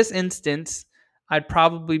 So in this instance, I'd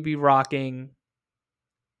probably be rocking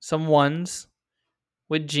some ones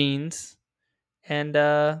with jeans and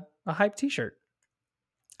a hype t-shirt.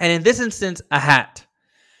 And in this instance, a hat.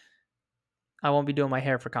 I won't be doing my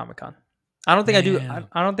hair for Comic-Con. I don't think I do. Man.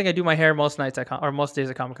 I don't think I do my hair most nights or most days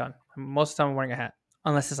at Comic-Con. Most of the time, I'm wearing a hat,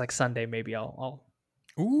 unless it's like Sunday. Maybe I'll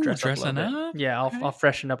Ooh, dress up a little dressing bit. up. Yeah, Okay. I'll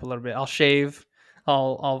freshen up a little bit. I'll shave.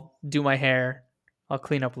 I'll do my hair. I'll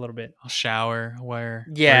clean up a little bit. I'll shower, wear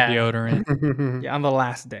Yeah. deodorant. Yeah, on the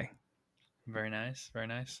last day. Very nice. Very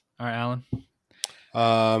nice. All right, Alan.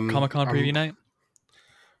 Um, Comic-Con preview I'm- night.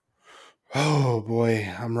 Oh boy,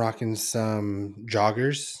 I'm rocking some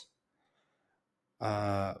joggers.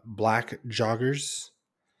 Black joggers.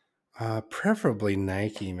 Preferably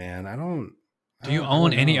Nike, man. I don't. Do you I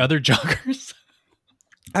own don't any know. other joggers?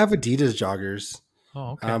 I have Adidas joggers.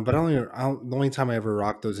 Oh, okay. But the only time I ever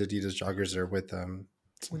rock those Adidas joggers are with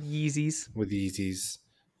With Yeezys. Yeezys.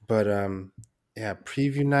 But yeah,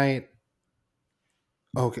 preview night.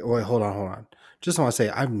 Okay, wait, hold on. Just want to say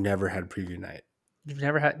I've never had preview night. You've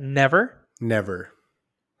never? Never.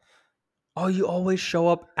 Oh, you always show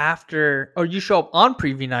up after, or you show up on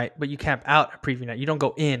preview night, but you camp out at preview night. You don't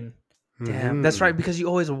go in. Damn, that's right, because you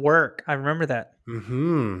always work. I remember that.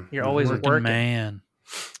 Mm-hmm. You're always Working working. man.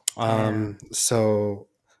 So,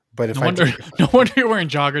 but if No I wonder, do, no wonder you're wearing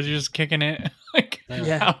joggers. You're just kicking it like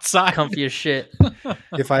Yeah. outside, Comfy as shit.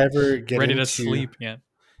 if I ever get ready into to sleep. Yeah.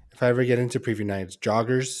 if I ever get into preview nights,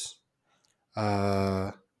 joggers,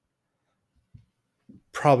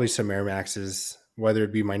 probably some Air Maxes, whether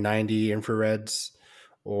it be my 90 infrareds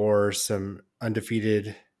or some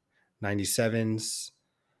undefeated 97s.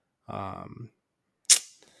 I'm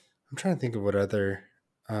trying to think of what other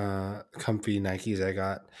comfy Nikes I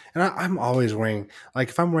got. And I'm always wearing, like,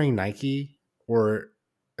 if I'm wearing Nike or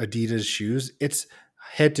Adidas shoes, it's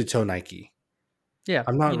head to toe Nike. Yeah,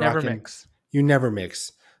 I'm not you never rocking. mix. You never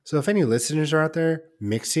mix. So if any listeners are out there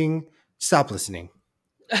mixing, stop listening.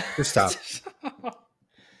 Just stop.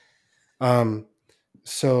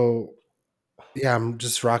 So Yeah, I'm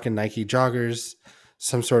just rocking Nike joggers,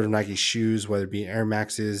 some sort of Nike shoes, whether it be Air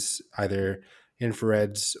Maxes, either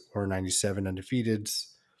infrareds or 97 undefeateds.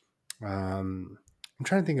 I'm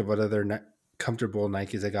trying to think of what other comfortable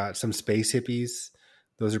Nikes I got. Some Space Hippies.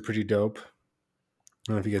 Those are pretty dope. I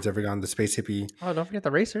don't know if you guys ever gone the Space Hippie. Oh, don't forget the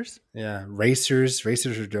racers. Yeah, racers.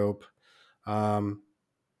 Racers are dope. Um,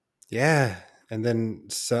 yeah, and then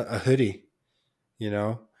a hoodie. You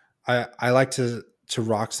know, I like to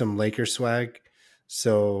rock some Laker swag.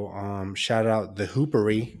 So shout out the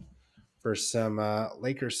Hoopery for some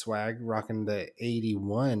Laker swag, rocking the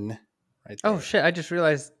 81 right Oh there. shit! I just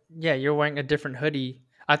realized. Yeah, you're wearing a different hoodie.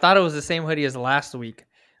 I thought it was the same hoodie as last week,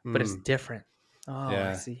 but it's Mm, different. Oh, I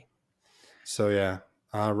yeah. see. So yeah,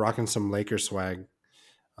 rocking some Laker swag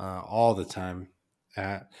all the time.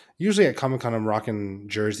 Usually at Comic Con, I'm rocking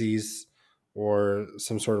jerseys or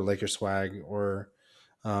some sort of Laker swag or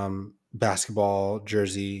basketball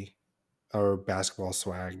jersey or basketball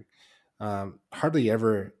swag. Hardly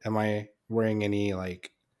ever am I wearing any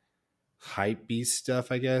like hype beast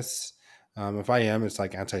stuff, I guess. If I am, it's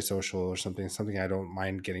like antisocial or something I don't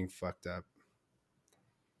mind getting fucked up.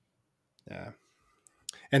 Yeah.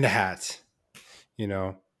 And the hat, you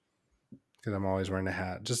know, because I'm always wearing a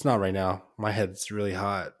hat. Just not right now. My head's really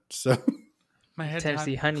hot. So My head's hot.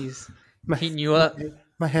 Tennessee honeys my, heating you up.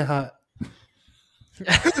 my head hot.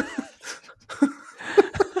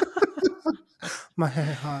 My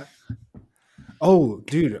head hot. Oh,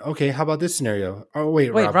 dude. Okay, how about this scenario? Oh,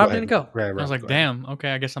 wait, Wait, Rob, Rob go ahead. didn't go. Right, I was Rob, like, go ahead. damn.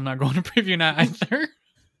 Okay, I guess I'm not going to preview night either.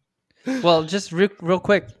 Well, just real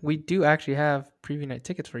quick, we do actually have preview night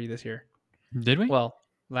tickets for you this year. Did we? Well,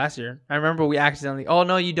 last year, I remember we accidentally. Oh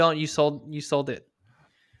no, you don't. You sold it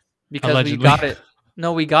because we Allegedly. got it.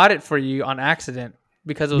 No, we got it for you on accident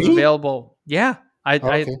because it was Me? available. Yeah, I Oh,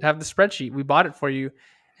 okay. have the spreadsheet. We bought it for you,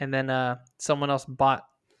 and then someone else bought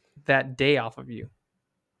that day off of you.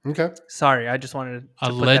 Okay. Sorry, I just wanted to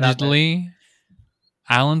put that out there. Allegedly,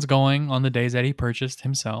 Alan's going on the days that he purchased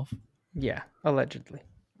himself. Yeah, allegedly.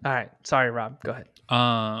 All right, sorry, Rob. Go ahead.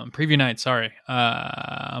 Preview night. Sorry.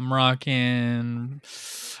 I'm rocking.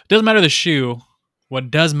 Doesn't matter the shoe. What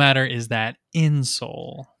does matter is that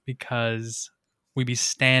insole because we be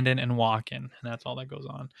standing and walking, and that's all that goes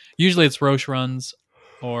on. Usually it's Roche runs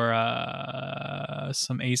or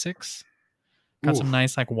some Asics. Got some Oof.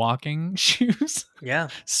 nice like walking shoes. Yeah,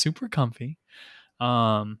 Super comfy.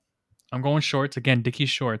 I'm going shorts again. Dickies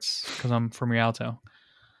shorts because I'm from Rialto,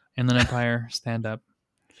 Inland Empire stand up.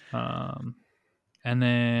 And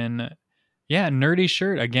then yeah, nerdy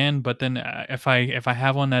shirt again. But then if I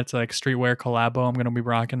have one that's like streetwear collabo, I'm gonna be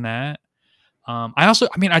rocking that.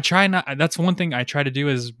 I try not. That's one thing I try to do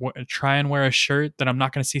is try and wear a shirt that I'm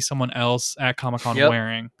not gonna see someone else at Comic Con Yep.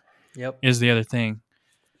 wearing. Yep. Is the other thing.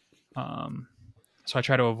 So I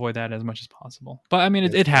try to avoid that as much as possible. But I mean,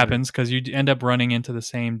 Yes, it sir. happens because you end up running into the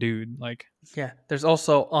same dude. Like, Yeah, there's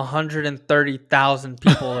also 130,000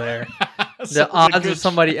 people there. so The it's a odds good of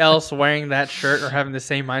somebody else wearing that shirt or having the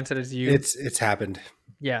same mindset as you, It's happened.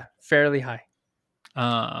 yeah, fairly high.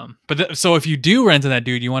 So if you do run into that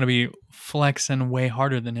dude, you want to be flexing way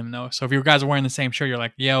harder than him, though. So if you guys are wearing the same shirt, you're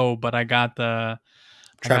like, "Yo, but I got the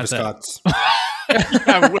Travis the- Scott's.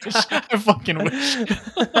 I wish. I fucking wish.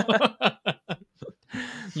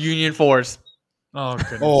 Union Force. Oh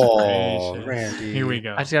goodness Oh, gracious! Randy. Here we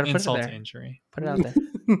go. I just gotta put it Insult to there. injury. Put it out there.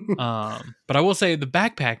 But I will say the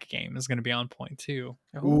backpack game is going to be on point too.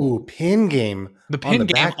 Ooh, pin game. The pin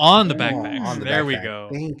game on the backpacks. on the There we backpack. go.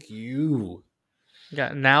 Thank you.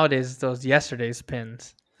 Yeah, nowadays those yesterday's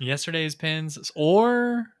pins. Yesterday's pins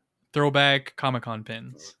or throwback Comic Con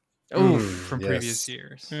pins Oof. from previous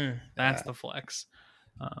years. That's Yeah. the flex.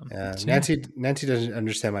 Yeah, so Nancy doesn't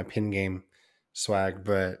understand my pin game swag,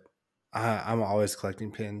 but I'm always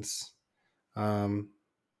collecting pins. I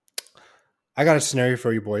got a scenario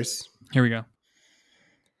for you boys. Here we go.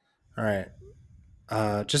 All right.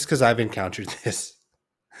 Just because I've encountered this.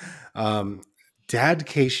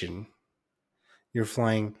 Dadcation, you're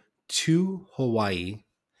flying to Hawaii.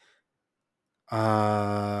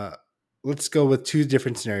 Let's go with two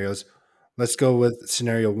different scenarios. Let's go with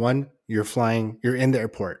scenario one. You're in the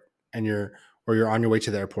airport and you're on your way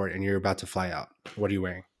to the airport and you're about to fly out. What are you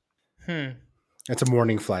wearing? It's a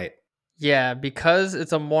morning flight. Yeah, because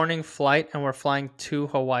it's a morning flight and we're flying to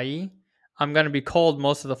Hawaii, I'm going to be cold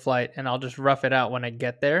most of the flight and I'll just rough it out when I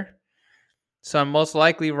get there. So I'm most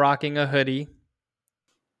likely rocking a hoodie,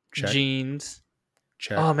 Check. jeans.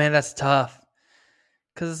 Check. Oh man, that's tough.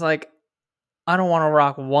 Because it's like, I don't want to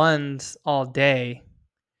rock ones all day.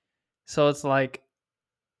 So it's like,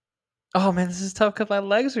 oh man, this is tough because my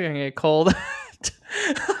legs are going to get cold.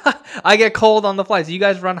 I get cold on the flights. You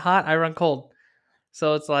guys run hot, I run cold.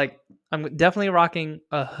 So it's like I'm definitely rocking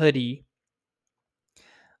a hoodie.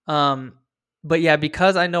 Um, but yeah,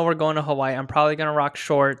 because I know we're going to Hawaii, I'm probably gonna rock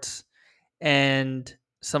shorts and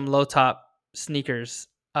some low top sneakers.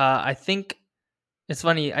 I think it's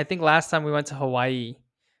funny. I think last time we went to Hawaii,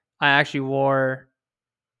 I actually wore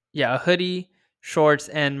a hoodie, shorts,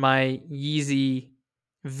 and my Yeezy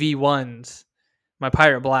V1s, my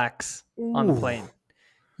Pirate Blacks on the Ooh, plane.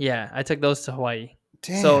 Yeah, I took those to Hawaii.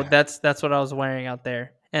 So damn. that's what I was wearing out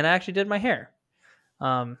there, and I actually did my hair,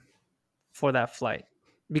 um, for that flight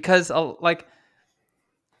because like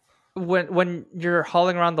when you're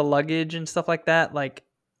hauling around the luggage and stuff like that, like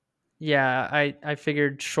yeah, I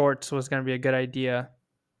figured shorts was gonna be a good idea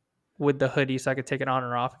with the hoodie, so I could take it on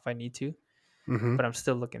or off if I need to. Mm-hmm. But I'm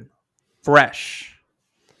still looking fresh.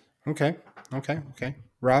 Okay. Okay. Okay.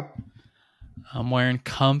 Rob. I'm wearing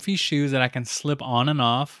comfy shoes that I can slip on and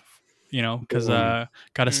off, because Boom.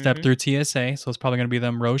 got to step Mm-hmm. through TSA, so it's probably going to be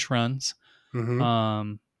them Roche runs. Mm-hmm.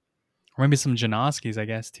 Or maybe some Janoskis, I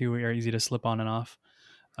guess, too, are easy to slip on and off.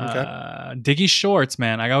 Okay. Dickies shorts,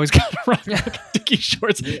 man. I always got to rock Yeah. Dickies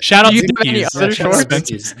shorts. Shout out Do you to have any Dickies. Yeah, other shout out shorts?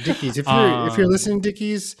 Dickies. Dickies. If you're listening,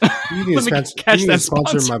 Dickies, you need to Let me sponsor. catch You need to that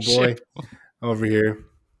sponsor my boy sponsorship. over here.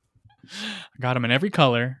 I got them in every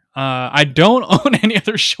color. I don't own any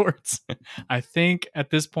other shorts. I think at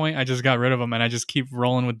this point I just got rid of them and I just keep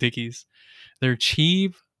rolling with Dickies. They're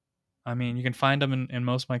cheap. I mean, you can find them in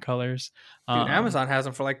most of my colors. Dude, Amazon has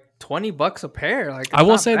them for like $20 a pair. Like I it's will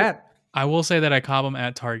not say that bad. I cop them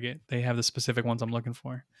at Target. They have the specific ones I'm looking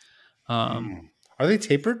for. Are they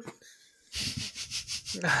tapered?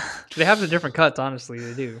 They have the different cuts. Honestly,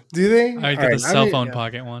 they do. Do they? I All get the right. cell phone yeah.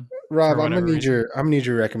 pocket one. Rob, for I'm gonna whatever need reason.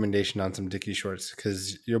 your recommendation on some Dickie shorts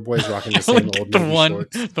because your boy's rocking I the only same get old the Navy one,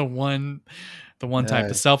 shorts. the one type, Yeah,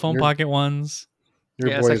 the cell phone your pocket ones. your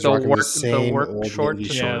Yeah, it's boy like is rocking the the same work old Navy shorts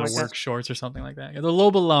or Yeah, something the like that. shorts. work shorts or something like that. Yeah, they're a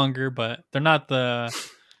little bit longer, but they're not the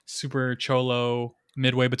super cholo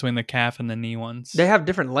midway between the calf and the knee ones. They have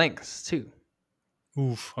different lengths too.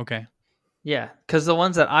 Oof. Okay. Yeah, because the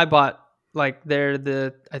ones that I bought, like they're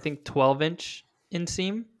the I think 12-inch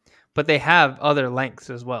inseam, but they have other lengths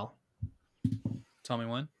as well. Tell me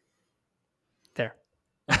when. There.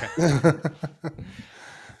 Okay.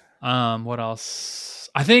 What else?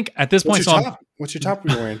 I think at this What's point, your so top? What's your top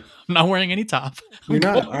you're wearing? I'm not wearing any top. I'm You're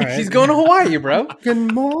not. All going. right. He's going to Hawaii, bro.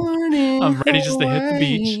 Good morning, I'm ready just to hit the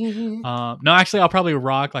beach. Hawaii. No, actually, I'll probably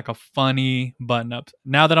rock like a funny button up.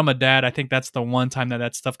 Now that I'm a dad, I think that's the one time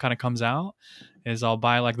that stuff kind of comes out. Is I'll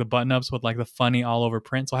buy like the button ups with like the funny all over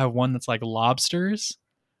print. So I have one that's like lobsters,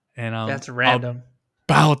 and That's I'll random.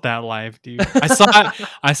 about that life, dude. I saw it.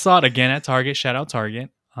 I saw it again at Target. Shout out Target.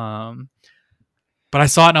 But I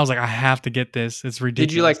saw it and I was like, I have to get this. It's Did you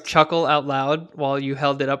ridiculous. like chuckle out loud while you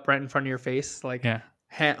held it up right in front of your face, like Yeah.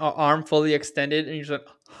 arm fully extended, and you just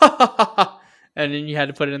like, and then you had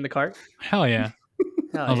to put it in the cart? Hell yeah.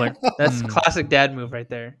 Hell I was yeah, like, that's classic dad move right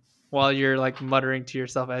there. While you're like muttering to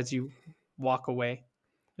yourself as you walk away,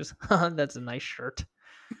 just that's a nice shirt.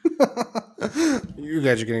 You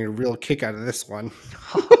guys are getting a real kick out of this one.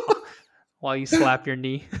 While you slap your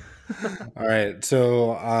knee. All right.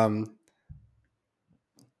 So,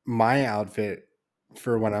 my outfit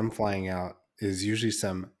for when I'm flying out is usually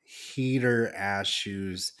some heater ass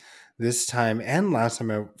shoes. This time and last time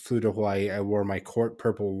I flew to Hawaii, I wore my court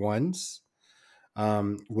purple ones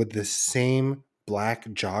with the same black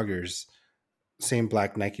joggers, same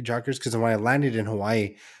black Nike joggers. Because when I landed in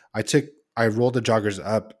Hawaii, I rolled the joggers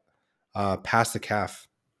up past the calf.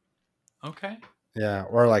 okay. Yeah,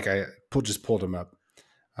 or like just pulled them up,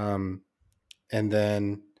 and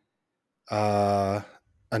then a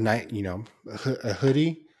night, a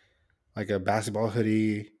hoodie, like a basketball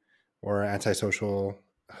hoodie or an antisocial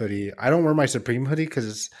hoodie. I don't wear my Supreme hoodie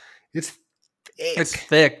because it's thick. It's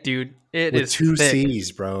thick, dude. It With is two thick.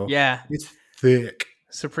 C's, bro. Yeah, It's thick.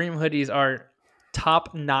 Supreme hoodies are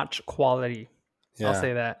top-notch quality. Yeah. I'll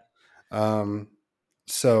say that.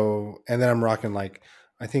 So, and then I'm rocking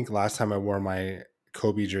I think last time I wore my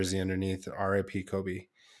Kobe jersey underneath, RIP Kobe.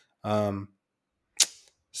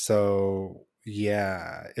 So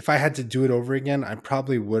yeah, if I had to do it over again, I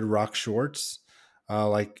probably would rock shorts,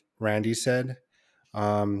 like Randy said.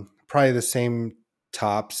 Probably the same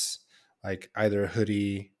tops, like either a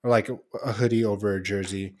hoodie or like a hoodie over a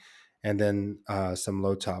jersey, and then some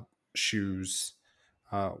low top shoes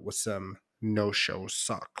with some no show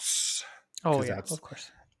socks. Oh Because yeah, of course.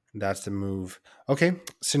 that's the move. Okay,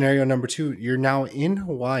 scenario number 2. You're now in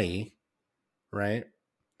Hawaii, right?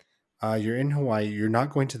 You're in Hawaii. You're not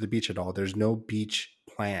going to the beach at all. There's no beach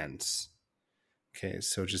plans. Okay,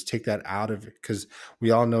 so just take that out of it because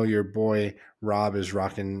we all know your boy Rob is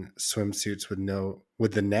rocking swimsuits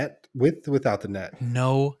with the net without the net.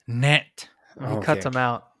 No net. He cuts Okay. them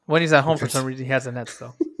out when he's at home. For Because- some reason, he has the nets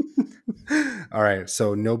though. all right,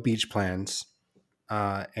 so no beach plans,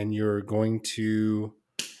 and you're going to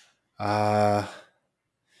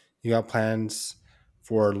you got plans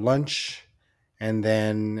for lunch, and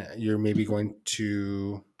then you're maybe going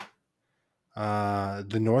to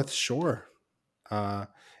the North Shore, and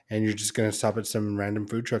you're just gonna stop at some random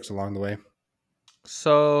food trucks along the way.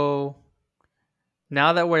 So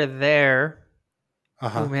now that we're there, Uh oh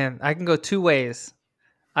huh. man, I can go two ways.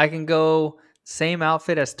 I can go same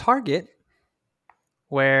outfit as Target,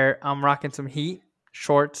 where I'm rocking some heat,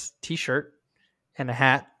 shorts, t-shirt, and a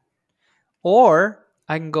hat. Or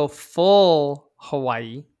I can go full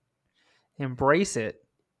Hawaii, embrace it,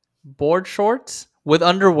 board shorts with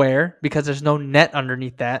underwear because there's no net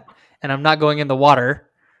underneath that, and I'm not going in the water,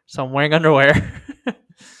 so I'm wearing underwear.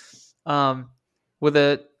 um, with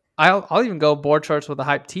a, I'll even go board shorts with a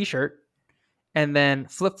hype t-shirt, and then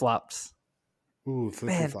flip flops. Ooh,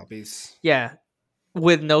 flippy Man, floppies. yeah,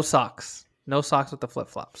 with no socks, no socks with the flip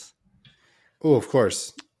flops. Oh, of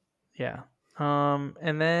course. Yeah.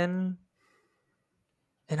 And then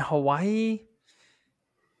in Hawaii,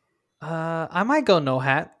 I might go no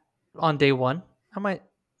hat on day one. I might.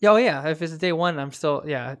 Oh yeah, if it's day one, I'm still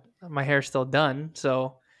my hair's still done,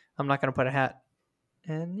 so I'm not gonna put a hat.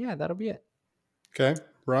 And yeah, that'll be it. Okay,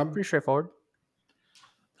 Rob. Pretty straightforward.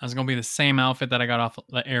 That's gonna be the same outfit that I got off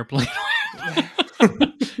the airplane.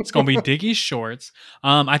 It's gonna be Diggy shorts.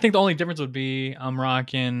 I think the only difference would be I'm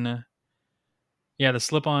rocking, the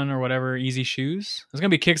slip-on or whatever easy shoes. There's gonna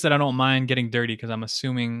be kicks that I don't mind getting dirty because I'm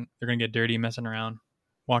assuming they're gonna get dirty messing around,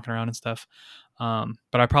 walking around and stuff.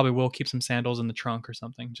 But I probably will keep some sandals in the trunk or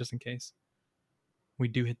something just in case we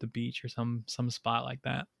do hit the beach or some spot like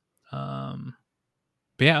that.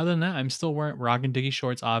 But yeah, other than that, I'm still rocking Diggy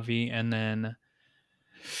shorts, Avi, and then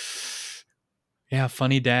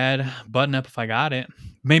funny dad button up if I got it.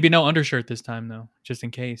 Maybe no undershirt this time though, just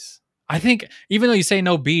in case. I think even though you say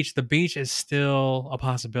no beach, the beach is still a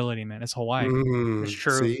possibility, man. It's Hawaii. It's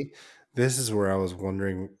true. See, this is where I was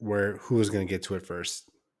wondering who was going to get to it first.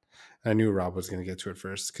 I knew Rob was going to get to it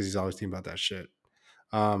first because he's always thinking about that shit.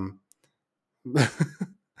 Um,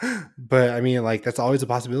 but I mean, like that's always a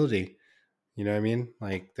possibility. You know what I mean?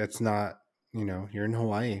 Like that's not. You're in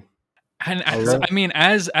Hawaii. And Aloha.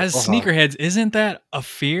 as sneakerheads, isn't that a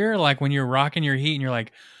fear? Like when you're rocking your heat and you're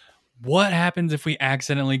like, what happens if we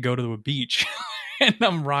accidentally go to the beach? And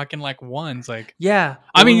I'm rocking like ones. Like, Yeah.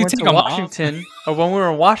 I mean, we you went take to them Washington, or when we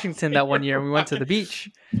were in Washington that one year, we went to the beach.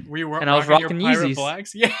 We were And I was rocking rocking your pirate Yeezys.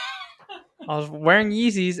 blacks. Yeah. I was wearing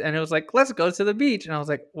Yeezys, and it was like, let's go to the beach. And I was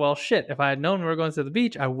like, well, shit, if I had known we were going to the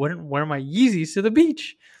beach, I wouldn't wear my Yeezys to the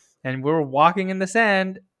beach. And we were walking in the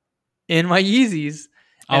sand in my Yeezys.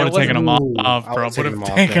 I would have taken them off, I bro. would've Would taken have them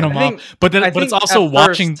off, taken man. them I think- off. But I it's think also at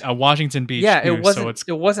first- Washington Beach. Yeah, too, it wasn't. So it's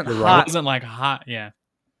it wasn't You're it right. hot. wasn't like hot. Yeah.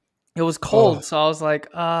 It was cold, Oh. so I was like,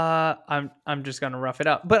 I'm just gonna rough it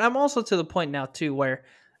up. But I'm also to the point now too where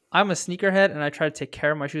I'm a sneakerhead and I try to take care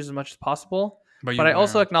of my shoes as much as possible. But I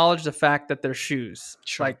also acknowledge the fact that they're shoes.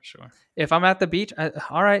 sure. If I'm at the beach,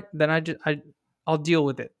 all right, then I'll deal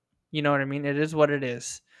with it. You know what I mean? It is what it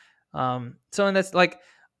is. So and that's like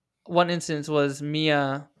one instance was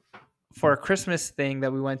Mia for a Christmas thing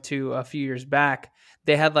that we went to a few years back.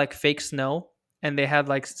 They had like fake snow and they had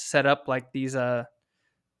like set up like these a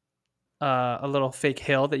little fake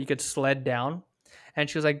hill that you could sled down. And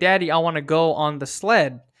she was like, Daddy, I want to go on the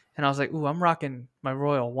sled. And I was like, ooh, I'm rocking my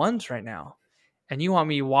Royal Ones right now. And you want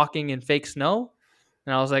me walking in fake snow?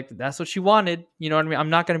 And I was like, that's what she wanted. You know what I mean? I'm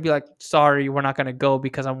not going to be like, sorry, we're not going to go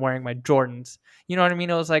because I'm wearing my Jordans. You know what I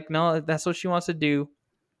mean? I was like, no, that's what she wants to do.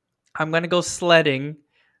 I'm going to go sledding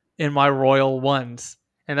in my Royal Ones.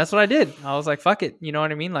 And that's what I did. I was like, fuck it. You know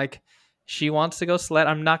what I mean? Like, she wants to go sled.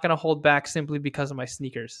 I'm not going to hold back simply because of my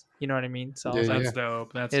sneakers. You know what I mean? So I was like, That's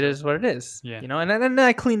dope. it is what it is. Yeah. You know, and then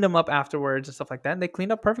I cleaned them up afterwards and stuff like that. And they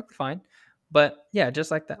cleaned up perfectly fine. But yeah,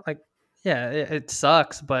 just like that. Like, yeah, it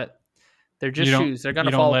sucks, but they're just shoes. They're going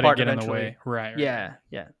to fall apart eventually. Right. Yeah.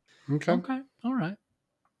 Yeah. Okay. All right.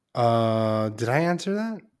 Did I answer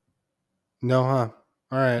that? No, huh?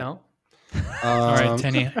 All right. No. All right,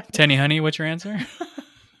 Tenny honey, what's your answer?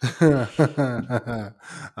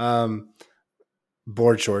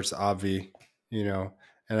 Board shorts, obvi,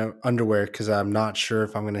 and underwear because I'm not sure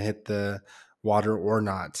if I'm going to hit the water or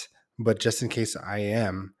not. But just in case I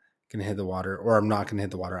am going to hit the water or I'm not going to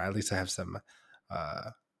hit the water, at least I have some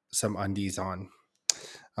undies on.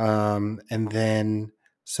 And then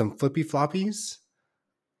some flippy floppies,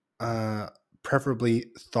 preferably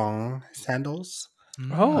thong sandals.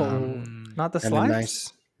 Oh, Mm. not the And a slides.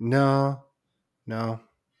 nice no.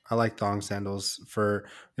 I like thong sandals for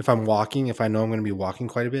if I'm walking, if I know I'm going to be walking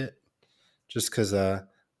quite a bit, just because I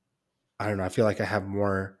don't know, I feel like I have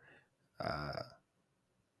uh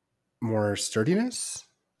more sturdiness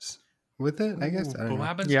with it, I guess. Ooh, I don't but what know.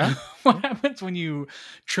 happens? Yeah. What happens when you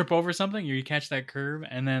trip over something? Or you catch that curve,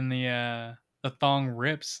 and then the thong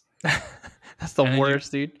rips, That's the and then you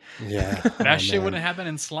worst, dude. Yeah. that Oh shit man. wouldn't happen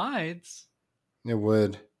in slides. It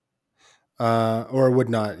would. Or it would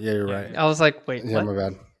not. Yeah, you're Yeah, right. yeah. I was like, wait, Yeah, what? my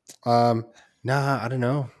bad. Nah, I don't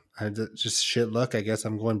know. Just shit luck. I guess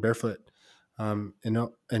I'm going barefoot.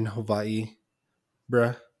 In Hawaii,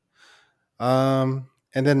 bruh. And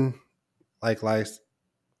then like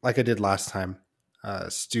like I did last time,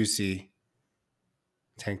 Stussy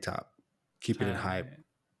tank top, keeping it hype. Tight.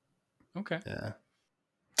 Okay. Yeah,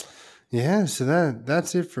 yeah. So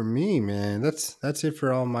that's it for me, man. That's it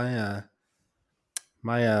for all my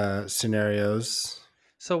scenarios.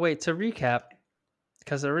 So wait, to recap,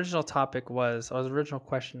 because the original topic was, or the original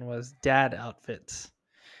question was dad outfits.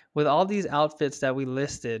 With all these outfits that we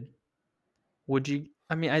listed, would you?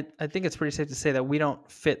 I mean, I think it's pretty safe to say that we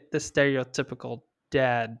don't fit the stereotypical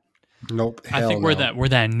dad. Nope, I hell think we're no.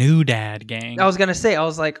 that new dad gang. I was gonna say, I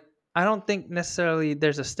was like, I don't think necessarily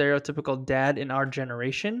there's a stereotypical dad in our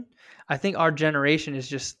generation. I think our generation is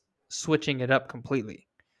just switching it up completely.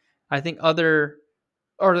 I think or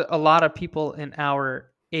a lot of people in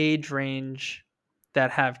our age range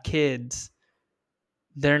that have kids,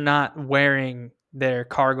 they're not wearing their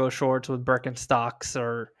cargo shorts with Birkenstocks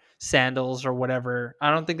or sandals or whatever.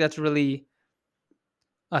 I don't think that's really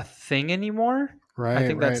a thing anymore. I Right,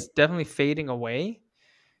 think right. that's definitely fading away.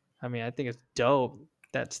 I mean, I think it's dope.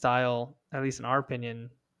 That style, at least in our opinion,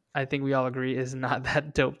 I think we all agree is not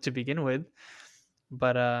that dope to begin with.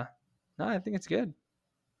 But no, I think it's good.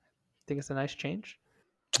 I think it's a nice change.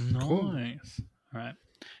 Cool. Nice. All right.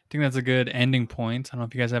 I think that's a good ending point. I don't know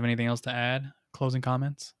if you guys have anything else to add. Closing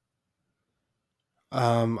comments.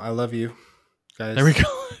 I love you, guys. There we go.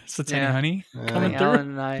 Satani Yeah. honey Yeah. I coming think through.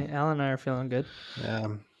 Alan and I are feeling good. Yeah.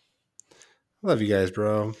 Love you guys,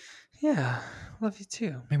 bro. Yeah, love you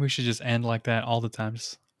too. Maybe we should just end like that all the time.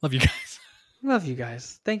 Just love you guys. Love you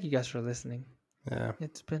guys. Thank you guys for listening. Yeah.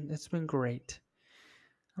 It's been great.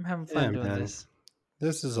 I'm having Yeah, fun doing man. this.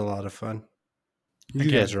 This is a lot of fun. You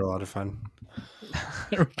Again. guys are a lot of fun.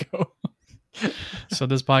 There we go. So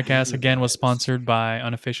this podcast again was sponsored by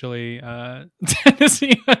unofficially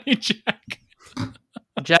Tennessee Honey Jack.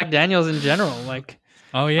 Jack Daniels in general, like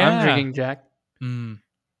Oh yeah, I'm drinking Jack.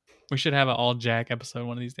 We should have an all Jack episode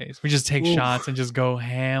one of these days. We just take Oof. shots and just go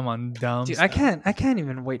ham on dumb Dude, stuff. I can't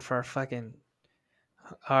even wait for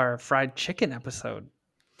our fried chicken episode.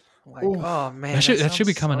 Like, Oof. oh man, That should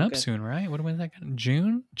be sounds coming so up good. soon, right? What was that?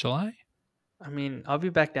 June, July? I mean, I'll be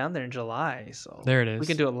back down there in July, so There it we is.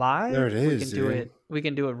 can do it live. There it We is, can do dude. it. We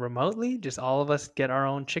can do it remotely. Just all of us get our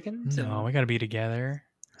own chickens. No, and we got to be together.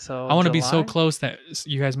 so I want to be so July- close that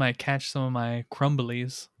you guys might catch some of my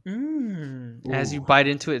crumblies. As you Ooh. bite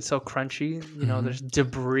into it, it's so crunchy. You know, Mhm. there's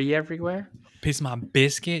debris everywhere. Piece of my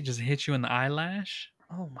biscuit just hit you in the eyelash.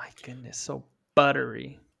 Oh my goodness, so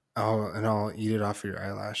buttery. I'll eat it off of your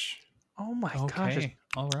eyelash Oh my gosh, it's- Okay,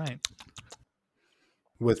 all right.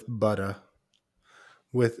 with butter.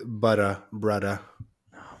 With butter, brother.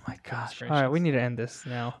 oh my gosh. All gracious. right, we need to end this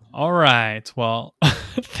now. All right. Well,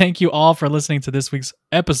 thank you all for listening to this week's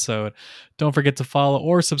episode. Don't forget to follow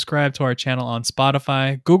or subscribe to our channel on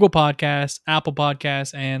Spotify, Google Podcasts, Apple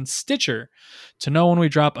Podcasts, and Stitcher to know when we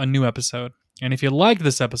drop a new episode. And if you like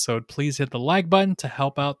this episode, please hit the like button to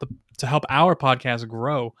help our podcast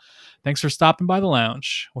grow. Thanks for stopping by the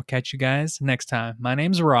lounge. We'll catch you guys next time. My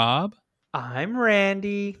name's Rob. I'm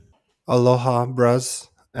Randy. Aloha, bruz.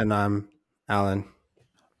 And I'm Alan.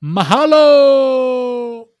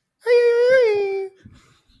 Mahalo!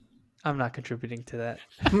 I'm not contributing to that.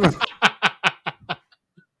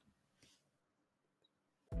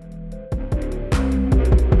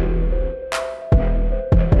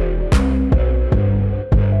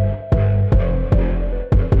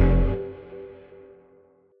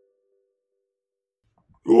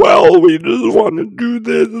 Well, we just want to do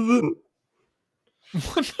this.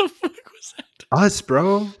 What the fuck was that? Us,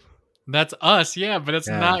 bro. That's us, yeah, but it's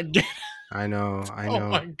Yeah. not. I know. Oh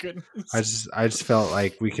my goodness. I just felt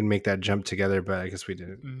like we can make that jump together, but I guess we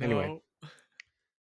didn't. No. Anyway.